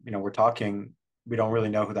and, we're talking, we don't really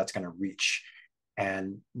know who that's going to reach.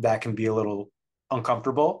 And that can be a little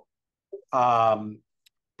uncomfortable.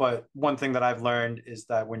 But one thing that I've learned is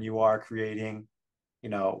that when you are creating,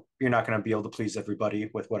 you're not going to be able to please everybody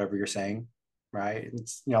with whatever you're saying, right?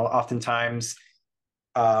 It's, oftentimes,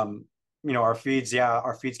 our feeds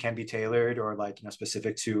can be tailored or like,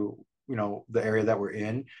 specific to, the area that we're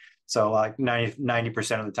in. So like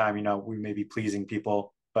 90% of the time, we may be pleasing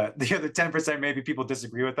people, but the other 10% maybe people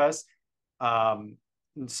disagree with us.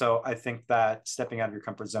 And so I think that stepping out of your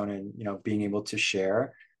comfort zone and, being able to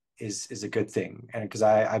share is a good thing. And because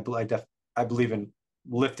I believe in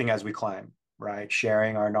lifting as we climb, right?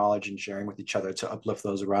 Sharing our knowledge and sharing with each other to uplift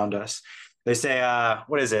those around us. They say,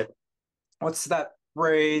 what is it? What's that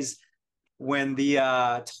phrase? When the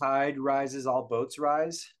tide rises, all boats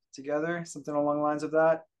rise together, something along the lines of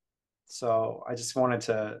that. So I just wanted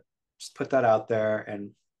to just put that out there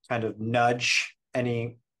and kind of nudge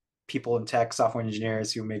any people in tech, software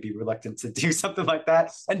engineers who may be reluctant to do something like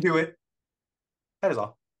that and do it. That is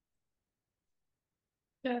all.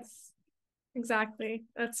 Yes, exactly.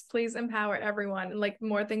 Let's please empower everyone. Like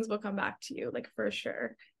more things will come back to you, like for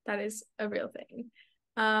sure. That is a real thing.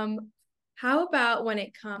 How about when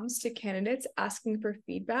it comes to candidates asking for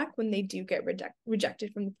feedback when they do get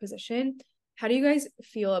rejected from the position? How do you guys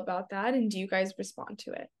feel about that? And do you guys respond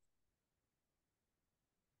to it?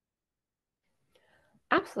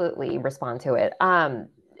 Absolutely respond to it.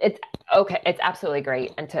 It's okay. It's absolutely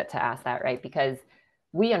great and to ask that, right? Because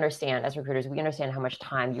we understand as recruiters, we understand how much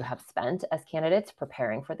time you have spent as candidates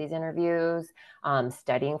preparing for these interviews,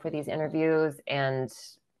 studying for these interviews, and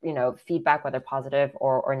feedback, whether positive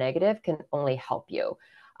or negative, can only help you.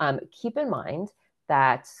 Keep in mind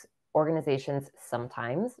that organizations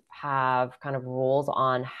sometimes have kind of rules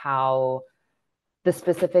on how the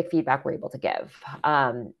specific feedback we're able to give.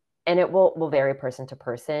 And it will vary person to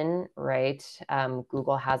person, right?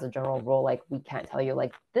 Google has a general rule, like we can't tell you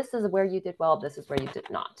like, this is where you did well, this is where you did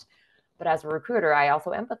not. But as a recruiter, I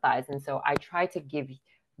also empathize. And so I try to give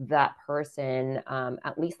that person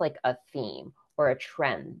at least like a theme or a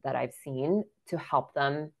trend that I've seen to help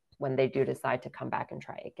them when they do decide to come back and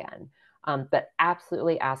try again. But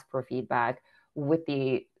absolutely ask for feedback with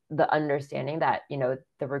the understanding that,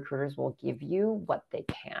 the recruiters will give you what they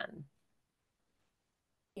can.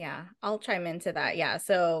 Yeah, I'll chime into that. Yeah.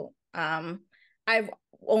 So I've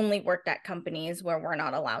only worked at companies where we're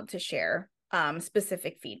not allowed to share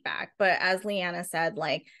specific feedback. But as Leanna said,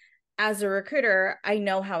 like as a recruiter, I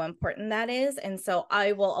know how important that is. And so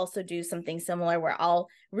I will also do something similar where I'll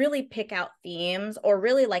really pick out themes or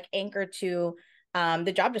really like anchor to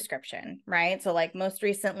the job description, right? So like most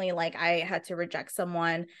recently, like I had to reject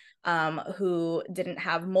someone who didn't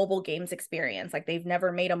have mobile games experience. Like they've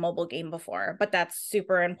never made a mobile game before, but that's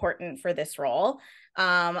super important for this role.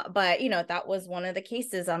 But that was one of the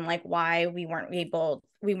cases on like why we weren't able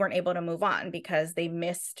to move on, because they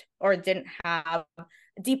missed or didn't have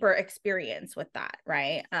deeper experience with that,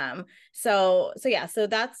 right? So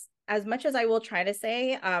that's as much as I will try to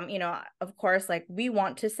say, of course, like we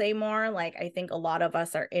want to say more. Like I think a lot of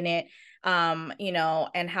us are in it,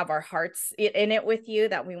 and have our hearts in it with you,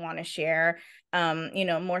 that we want to share,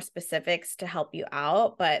 more specifics to help you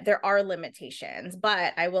out. But there are limitations.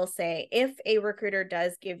 But I will say, if a recruiter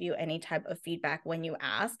does give you any type of feedback when you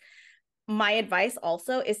ask, my advice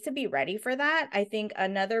also is to be ready for that. I think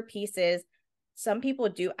another piece is some people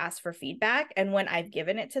do ask for feedback, and when I've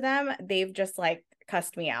given it to them, they've just like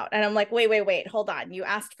cussed me out, and I'm like, wait, hold on, you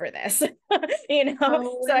asked for this.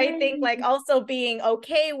 Oh, So I think like also being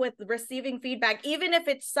okay with receiving feedback, even if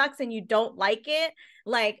it sucks and you don't like it,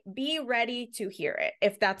 like be ready to hear it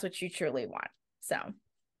if that's what you truly want. So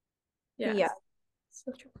yes. Yeah.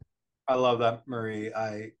 So true. I love that, Marie.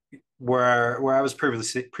 Where I was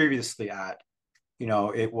previously at,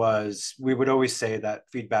 we would always say that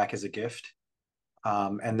feedback is a gift.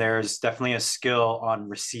 And there's definitely a skill on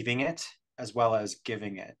receiving it as well as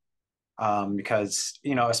giving it. Because,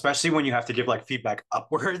 especially when you have to give like feedback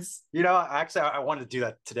upwards, actually I wanted to do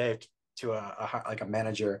that today to like a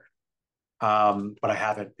manager. But I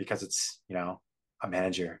haven't because it's, a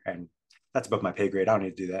manager and that's above my pay grade. I don't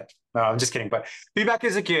need to do that. No, I'm just kidding. But feedback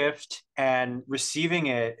is a gift and receiving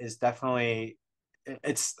it is definitely,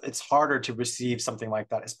 it's harder to receive something like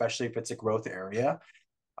that, especially if it's a growth area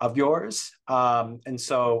of yours. And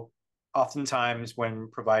so oftentimes when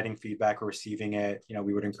providing feedback or receiving it,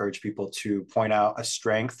 we would encourage people to point out a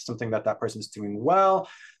strength, something that that person's doing well,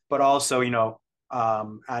 but also,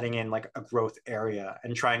 adding in like a growth area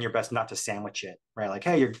and trying your best not to sandwich it, right? Like,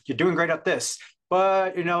 hey, you're doing great at this,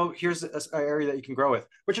 but here's an area that you can grow with,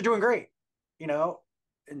 but you're doing great,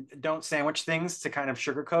 and don't sandwich things to kind of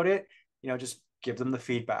sugarcoat it, just give them the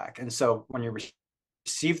feedback. And so when you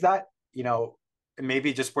receive that,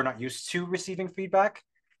 maybe just we're not used to receiving feedback.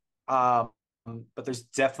 But there's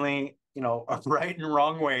definitely, a right and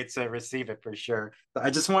wrong way to receive it for sure. But I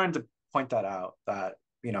just wanted to point that out that,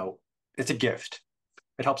 it's a gift.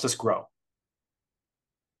 It helps us grow.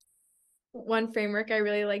 One framework I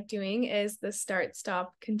really like doing is the start,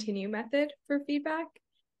 stop, continue method for feedback.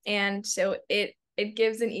 And so it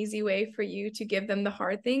gives an easy way for you to give them the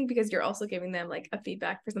hard thing because you're also giving them like a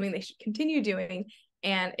feedback for something they should continue doing.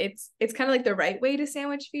 And it's kind of like the right way to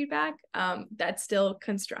sandwich feedback that's still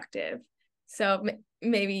constructive. So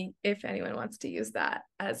maybe if anyone wants to use that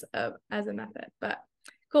as a method. But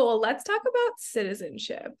cool. Well, let's talk about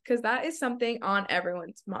citizenship because that is something on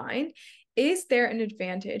everyone's mind. Is there an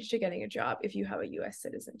advantage to getting a job if you have a US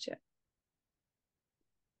citizenship?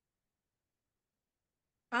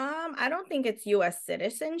 I don't think it's US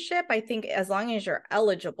citizenship. I think as long as you're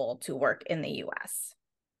eligible to work in the US.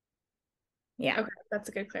 Yeah. Okay, that's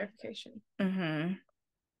a good clarification. Mm-hmm.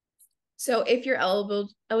 So if you're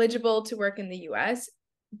eligible to work in the US,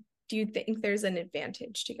 do you think there's an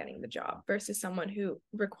advantage to getting the job versus someone who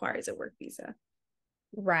requires a work visa?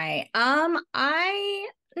 Right. I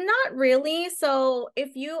not really. So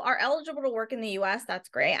if you are eligible to work in the US, that's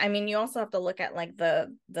great. I mean, you also have to look at like the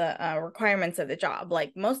requirements of the job.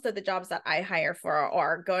 Like most of the jobs that I hire for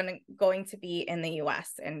are going to be in the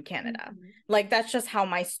US and Canada. Mm-hmm. Like that's just how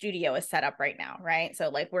my studio is set up right now, right? So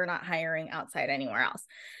like we're not hiring outside anywhere else.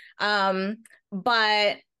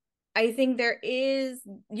 But I think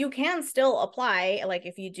you can still apply, like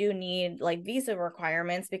if you do need like visa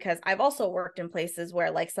requirements, because I've also worked in places where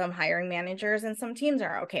like some hiring managers and some teams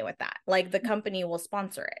are okay with that. Like the company will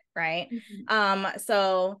sponsor it, right? Mm-hmm.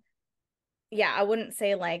 So yeah, I wouldn't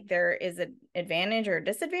say like there is an advantage or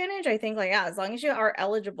disadvantage. I think like, yeah, as long as you are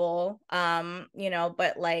eligible,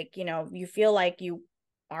 but like, you feel like you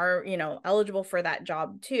are, eligible for that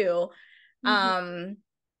job too. Mm-hmm.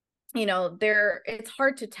 It's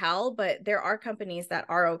hard to tell, but there are companies that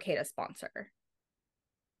are okay to sponsor.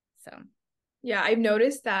 So yeah, I've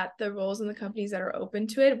noticed that the roles in the companies that are open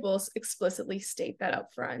to it will explicitly state that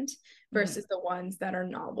up front versus the ones that are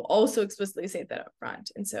not will also explicitly state that up front.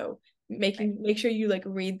 And so make sure you like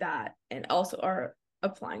read that and also are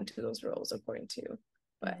applying to those roles according to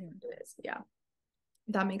what it is. Yeah,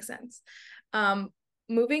 that makes sense.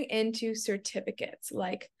 Moving into certificates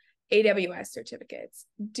like AWS certificates.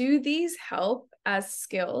 Do these help as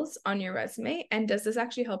skills on your resume? And does this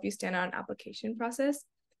actually help you stand out an application process?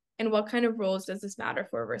 And what kind of roles does this matter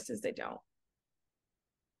for versus they don't?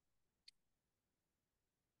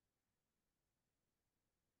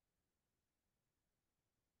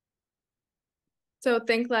 So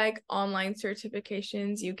think like online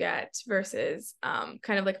certifications you get versus kind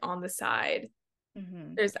of like on the side.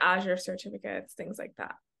 Mm-hmm. There's Azure certificates, things like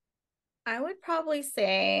that. I would probably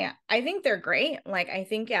say, I think they're great. Like, I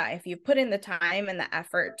think, yeah, if you put in the time and the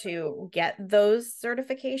effort to get those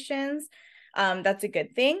certifications, that's a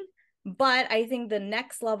good thing. But I think the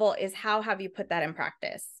next level is how have you put that in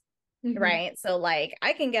practice? Mm-hmm. Right. So like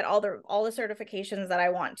I can get all the certifications that I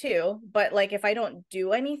want to, but like if I don't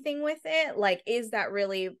do anything with it, like is that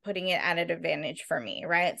really putting it at an advantage for me?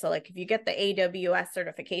 Right. So like if you get the AWS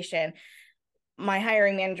certification, my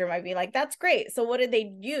hiring manager might be like, that's great. So what did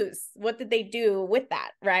they use? What did they do with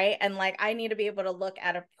that? Right. And like, I need to be able to look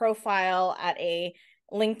at a profile, at a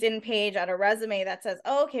LinkedIn page, at a resume that says,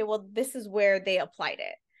 oh, okay, well, this is where they applied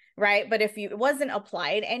it. Right. But if it wasn't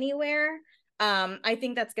applied anywhere, I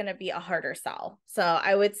think that's going to be a harder sell. So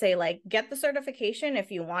I would say like get the certification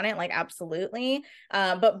if you want it, like absolutely.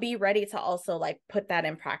 But be ready to also like put that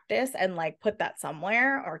in practice and like put that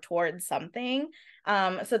somewhere or towards something,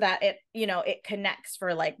 so that it, you know, it connects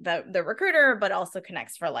for like the recruiter, but also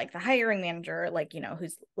connects for like the hiring manager, like, you know,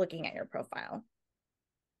 who's looking at your profile.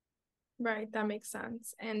 Right, that makes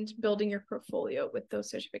sense. And building your portfolio with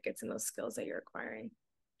those certificates and those skills that you're acquiring.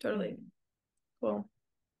 Totally. Cool.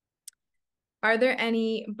 Are there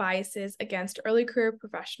any biases against early career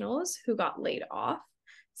professionals who got laid off?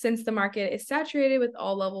 Since the market is saturated with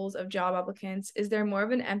all levels of job applicants, is there more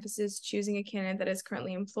of an emphasis choosing a candidate that is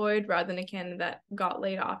currently employed rather than a candidate that got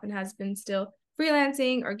laid off and has been still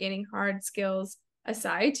freelancing or gaining hard skills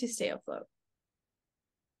aside to stay afloat?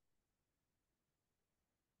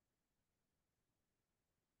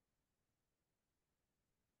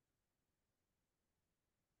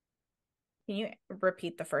 Can you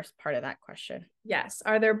repeat the first part of that question? Yes.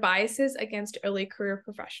 Are there biases against early career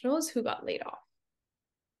professionals who got laid off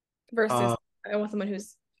versus someone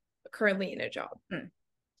who's currently in a job?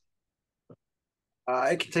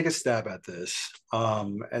 I can take a stab at this.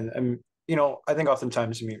 And you know, I think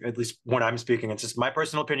oftentimes, I mean, at least when I'm speaking, it's just my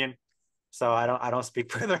personal opinion. So I don't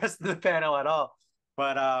speak for the rest of the panel at all.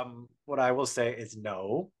 But what I will say is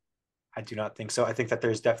no, I do not think so. I think that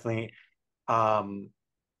there's definitely um,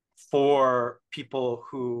 for people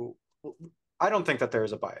who, I don't think that there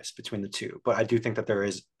is a bias between the two, but I do think that there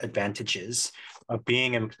is advantages of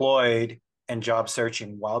being employed and job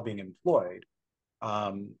searching while being employed.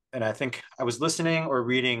 And I think I was listening or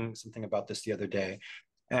reading something about this the other day.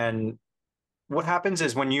 And what happens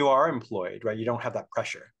is when you are employed, right, you don't have that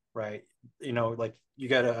pressure, right? You know, like you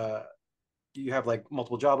have like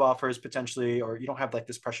multiple job offers potentially, or you don't have like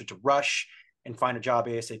this pressure to rush and find a job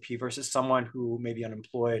ASAP versus someone who may be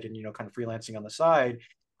unemployed and, you know, kind of freelancing on the side,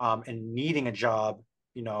 and needing a job,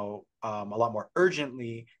 you know, a lot more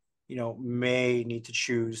urgently, you know, may need to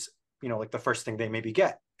choose, you know, like the first thing they maybe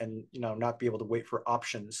get and, you know, not be able to wait for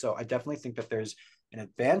options. So I definitely think that there's an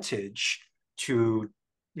advantage to,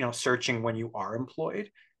 you know, searching when you are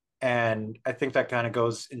employed. And I think that kind of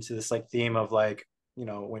goes into this like theme of like, you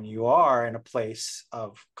know, when you are in a place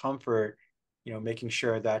of comfort, you know, making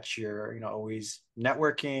sure that you're, you know, always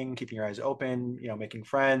networking, keeping your eyes open, you know, making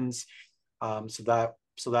friends, so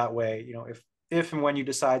that way, you know, if and when you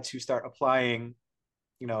decide to start applying,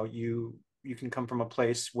 you know, you can come from a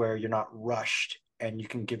place where you're not rushed and you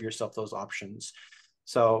can give yourself those options.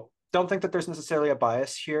 So don't think that there's necessarily a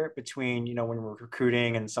bias here between, you know, when we're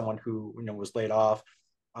recruiting and someone who, you know, was laid off,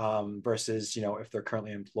 versus, you know, if they're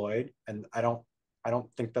currently employed. And I don't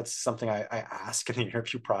think that's something I ask in the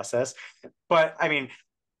interview process. But I mean,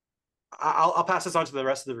 I'll pass this on to the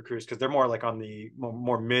rest of the recruiters because they're more like on the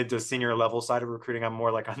more mid to senior level side of recruiting. I'm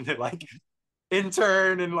more like on the like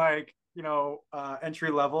intern and like, you know,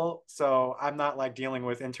 entry level. So I'm not like dealing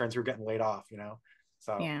with interns who are getting laid off, you know.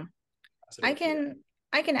 So yeah, I can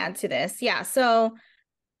add to this. Yeah, so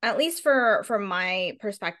at least for my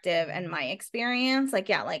perspective and my experience, like,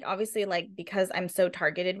 yeah, like obviously like because I'm so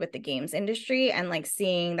targeted with the games industry and like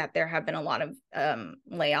seeing that there have been a lot of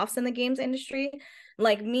layoffs in the games industry,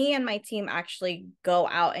 like me and my team actually go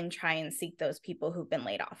out and try and seek those people who've been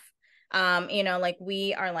laid off. You know, like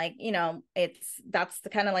we are like, you know, that's the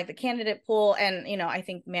kind of like the candidate pool. And, you know, I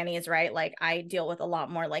think Manny is right. Like I deal with a lot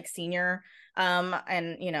more like senior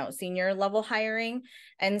and, you know, senior level hiring.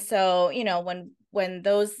 And so, you know, when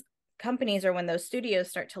those companies or when those studios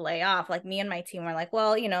start to lay off, like me and my team were like,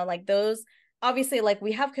 well, you know, like those obviously like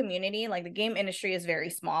we have community, like the game industry is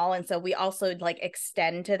very small, and so we also like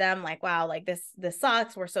extend to them like, wow, like this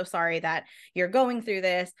sucks, we're so sorry that you're going through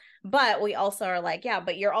this, but we also are like, yeah,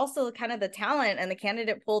 but you're also kind of the talent and the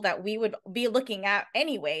candidate pool that we would be looking at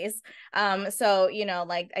anyways. So, you know,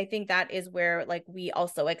 like I think that is where like we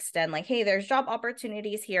also extend like, hey, there's job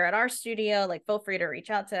opportunities here at our studio, like feel free to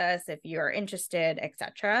reach out to us if you're interested,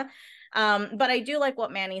 etc. But I do like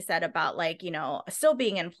what Manny said about like, you know, still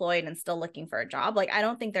being employed and still looking for a job. Like, I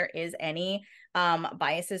don't think there is any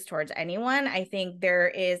biases towards anyone. I think there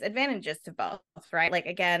is advantages to both, right? Like,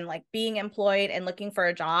 again, like being employed and looking for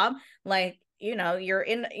a job, like, you know,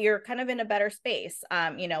 you're kind of in a better space,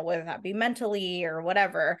 you know, whether that be mentally or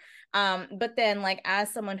whatever. But then like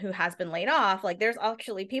as someone who has been laid off, like there's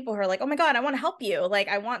actually people who are like, oh my God, I want to help you. Like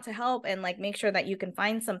I want to help and like make sure that you can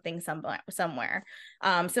find something somewhere.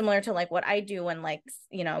 Similar to like what I do when like,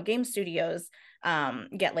 you know, game studios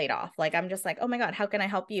get laid off. Like I'm just like, oh my God, how can I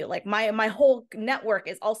help you? Like my whole network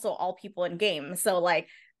is also all people in games. So like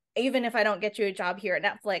even if I don't get you a job here at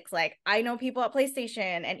Netflix, like I know people at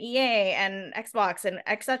PlayStation and EA and Xbox and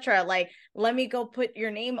etc. Like, let me go put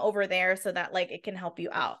your name over there so that like it can help you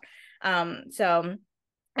out. So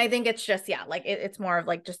I think it's just, yeah, like it's more of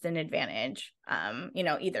like just an advantage,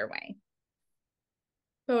 either way.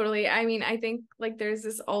 Totally. I mean, I think like there's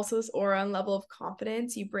this aura and level of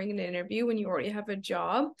confidence you bring in an interview when you already have a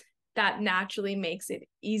job that naturally makes it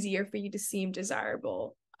easier for you to seem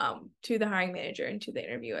desirable to the hiring manager and to the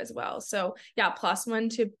interview as well. So yeah, +1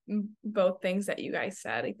 to both things that you guys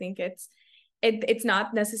said. I think it's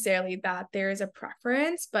not necessarily that there is a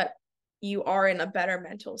preference, but you are in a better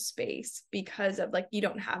mental space because of like you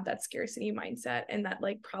don't have that scarcity mindset, and that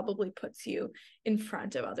like probably puts you in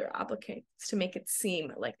front of other applicants to make it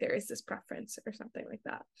seem like there is this preference or something like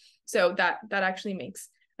that. So that actually makes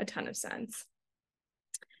a ton of sense.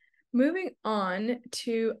 Moving on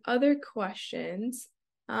to other questions.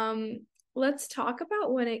 Let's talk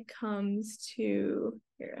about when it comes to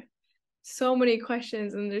here. So many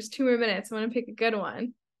questions and there's 2 more minutes. I want to pick a good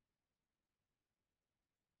one.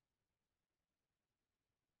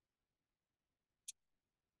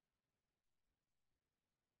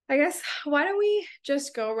 I guess, why don't we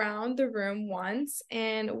just go around the room once,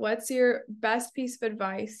 and what's your best piece of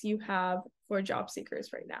advice you have for job seekers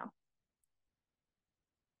right now?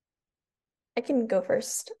 I can go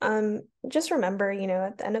first. Just remember,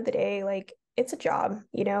 at the end of the day, like it's a job,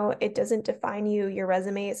 it doesn't define you. Your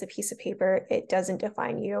resume is a piece of paper. It doesn't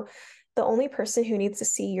define you. The only person who needs to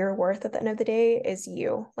see your worth at the end of the day is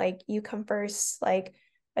you. Like you come first, like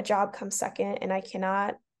a job comes second, and I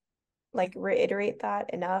cannot like reiterate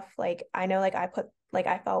that enough. Like I know like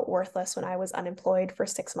I felt worthless when I was unemployed for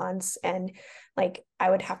 6 months, and like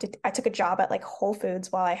I took a job at like Whole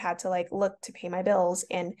Foods while I had to like look to pay my bills,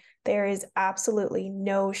 and there is absolutely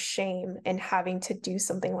no shame in having to do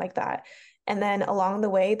something like that. And then along the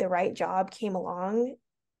way the right job came along,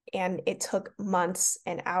 and it took months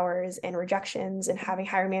and hours and rejections and having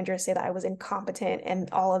hiring managers say that I was incompetent and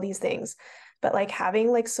all of these things. But like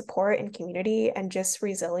having like support and community and just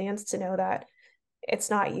resilience to know that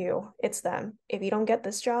it's not you, it's them. If you don't get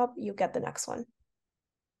this job, you get the next one.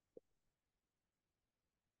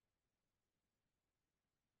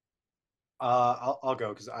 I'll go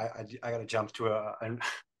because I got to jump to a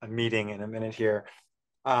meeting in a minute here.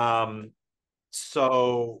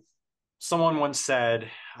 So someone once said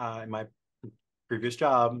in my previous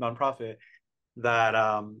job, nonprofit,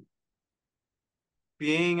 that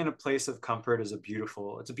being in a place of comfort is it's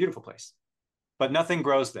a beautiful place, but nothing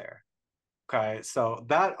grows there. Okay, so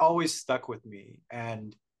that always stuck with me,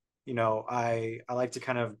 and I like to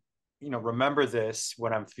kind of remember this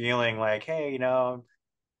when I'm feeling like, hey,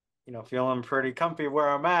 feeling pretty comfy where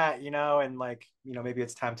I'm at, and like maybe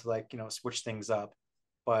it's time to like switch things up,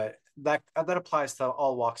 but that applies to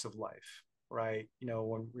all walks of life, right?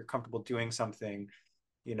 When we're comfortable doing something,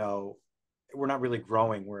 you know we're not really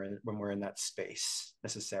growing when we're in that space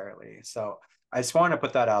necessarily. So I just want to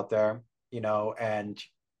put that out there, and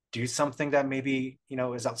do something that maybe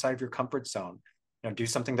is outside of your comfort zone. Do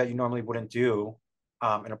something that you normally wouldn't do,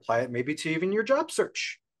 and apply it maybe to even your job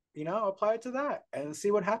search. Apply it to that and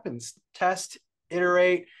see what happens. Test,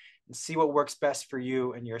 iterate, and see what works best for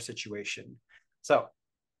you and your situation. So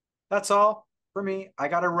that's all for me. I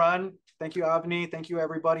gotta run. Thank you, Avni. Thank you,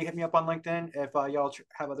 everybody. Hit me up on LinkedIn if y'all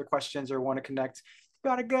have other questions or want to connect.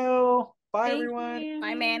 Gotta go. Bye, Thank everyone. you,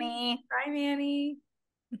 Bye, Manny. Bye, Manny.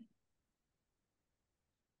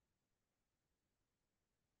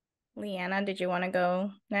 Leanna, did you want to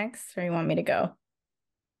go next, or you want me to go?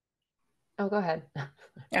 Oh, go ahead.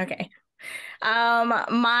 Okay.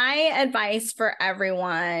 My advice for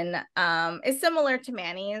everyone is similar to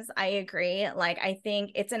Manny's. I agree. Like, I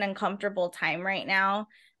think it's an uncomfortable time right now.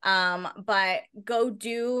 But go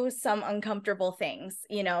do some uncomfortable things,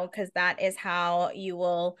 because that is how you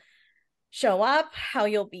will show up, how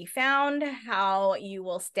you'll be found, how you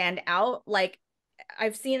will stand out. Like,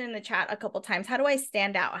 I've seen in the chat a couple times, how do I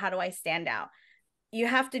stand out? How do I stand out? You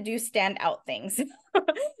have to do stand out things.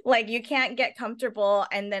 Like, you can't get comfortable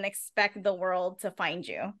and then expect the world to find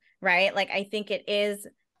you, right? Like, I think it is,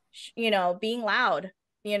 being loud,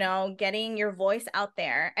 getting your voice out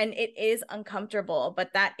there. And it is uncomfortable,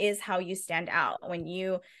 but that is how you stand out. When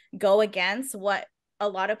you go against what a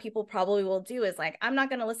lot of people probably will do is like, I'm not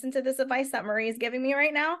going to listen to this advice that Marie is giving me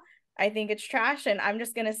right now. I think it's trash, and I'm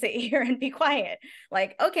just going to sit here and be quiet.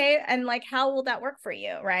 Like, okay. And like, how will that work for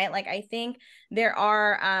you? Right? Like, I think there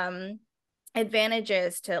are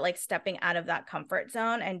advantages to like stepping out of that comfort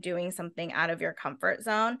zone and doing something out of your comfort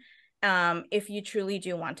zone, if you truly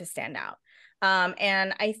do want to stand out.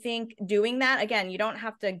 And I think doing that, again, you don't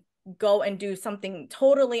have to go and do something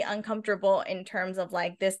totally uncomfortable in terms of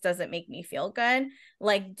like, this doesn't make me feel good.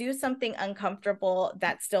 Like, do something uncomfortable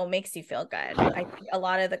that still makes you feel good. I think a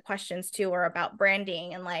lot of the questions too are about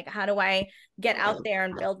branding and like, how do I get out there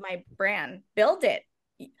and build my brand? Build it.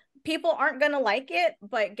 People aren't going to like it,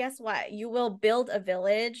 but guess what? You will build a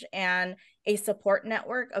village and a support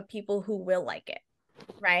network of people who will like it.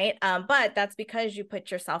 Right. But that's because you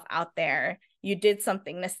put yourself out there. You did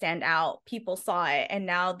something to stand out. People saw it, and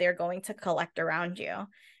now they're going to collect around you.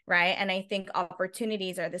 Right. And I think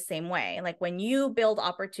opportunities are the same way. Like when you build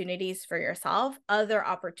opportunities for yourself, other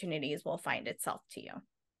opportunities will find itself to you.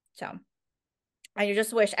 So I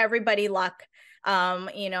just wish everybody luck, on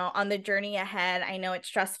the journey ahead. I know it's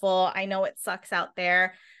stressful. I know it sucks out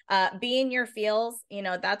there. Be in your feels,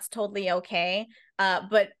 that's totally okay.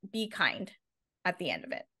 But be kind at the end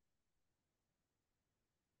of it.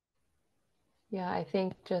 Yeah, I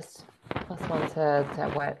think just plus one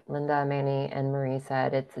to what Linda, Manny, and Marie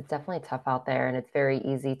said, it's definitely tough out there, and it's very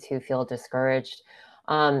easy to feel discouraged.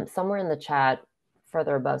 Somewhere in the chat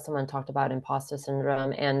further above, someone talked about imposter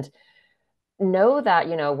syndrome, and know that,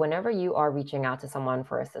 whenever you are reaching out to someone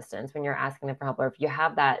for assistance, when you're asking them for help, or if you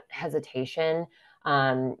have that hesitation,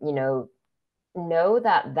 know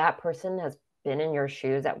that that person has been in your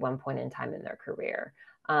shoes at one point in time in their career.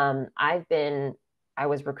 I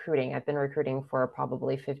was recruiting. I've been recruiting for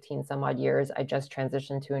probably 15 some odd years. I just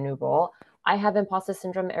transitioned to a new role. I have imposter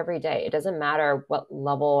syndrome every day. It doesn't matter what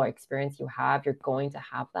level or experience you have, you're going to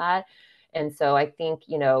have that. And so I think,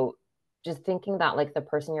 just thinking that like the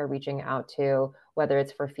person you're reaching out to, whether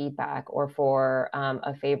it's for feedback or for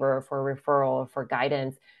a favor, or for a referral, or for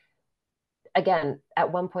guidance, again,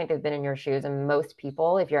 at one point they've been in your shoes, and most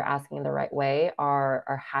people, if you're asking the right way,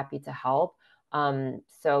 are happy to help.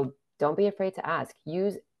 So don't be afraid to ask.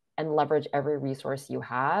 Use and leverage every resource you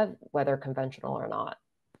have, whether conventional or not.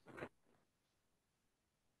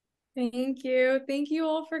 Thank you. Thank you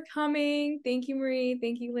all for coming. Thank you, Marie.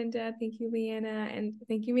 Thank you, Linda. Thank you, Leanna. And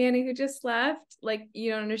thank you, Manny, who just left. Like, you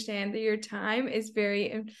don't understand that your time is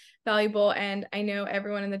very valuable. And I know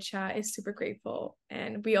everyone in the chat is super grateful.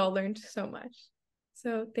 And we all learned so much.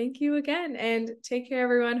 So thank you again. And take care,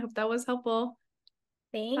 everyone. Hope that was helpful.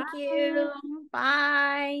 Thank Bye. you.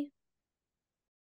 Bye.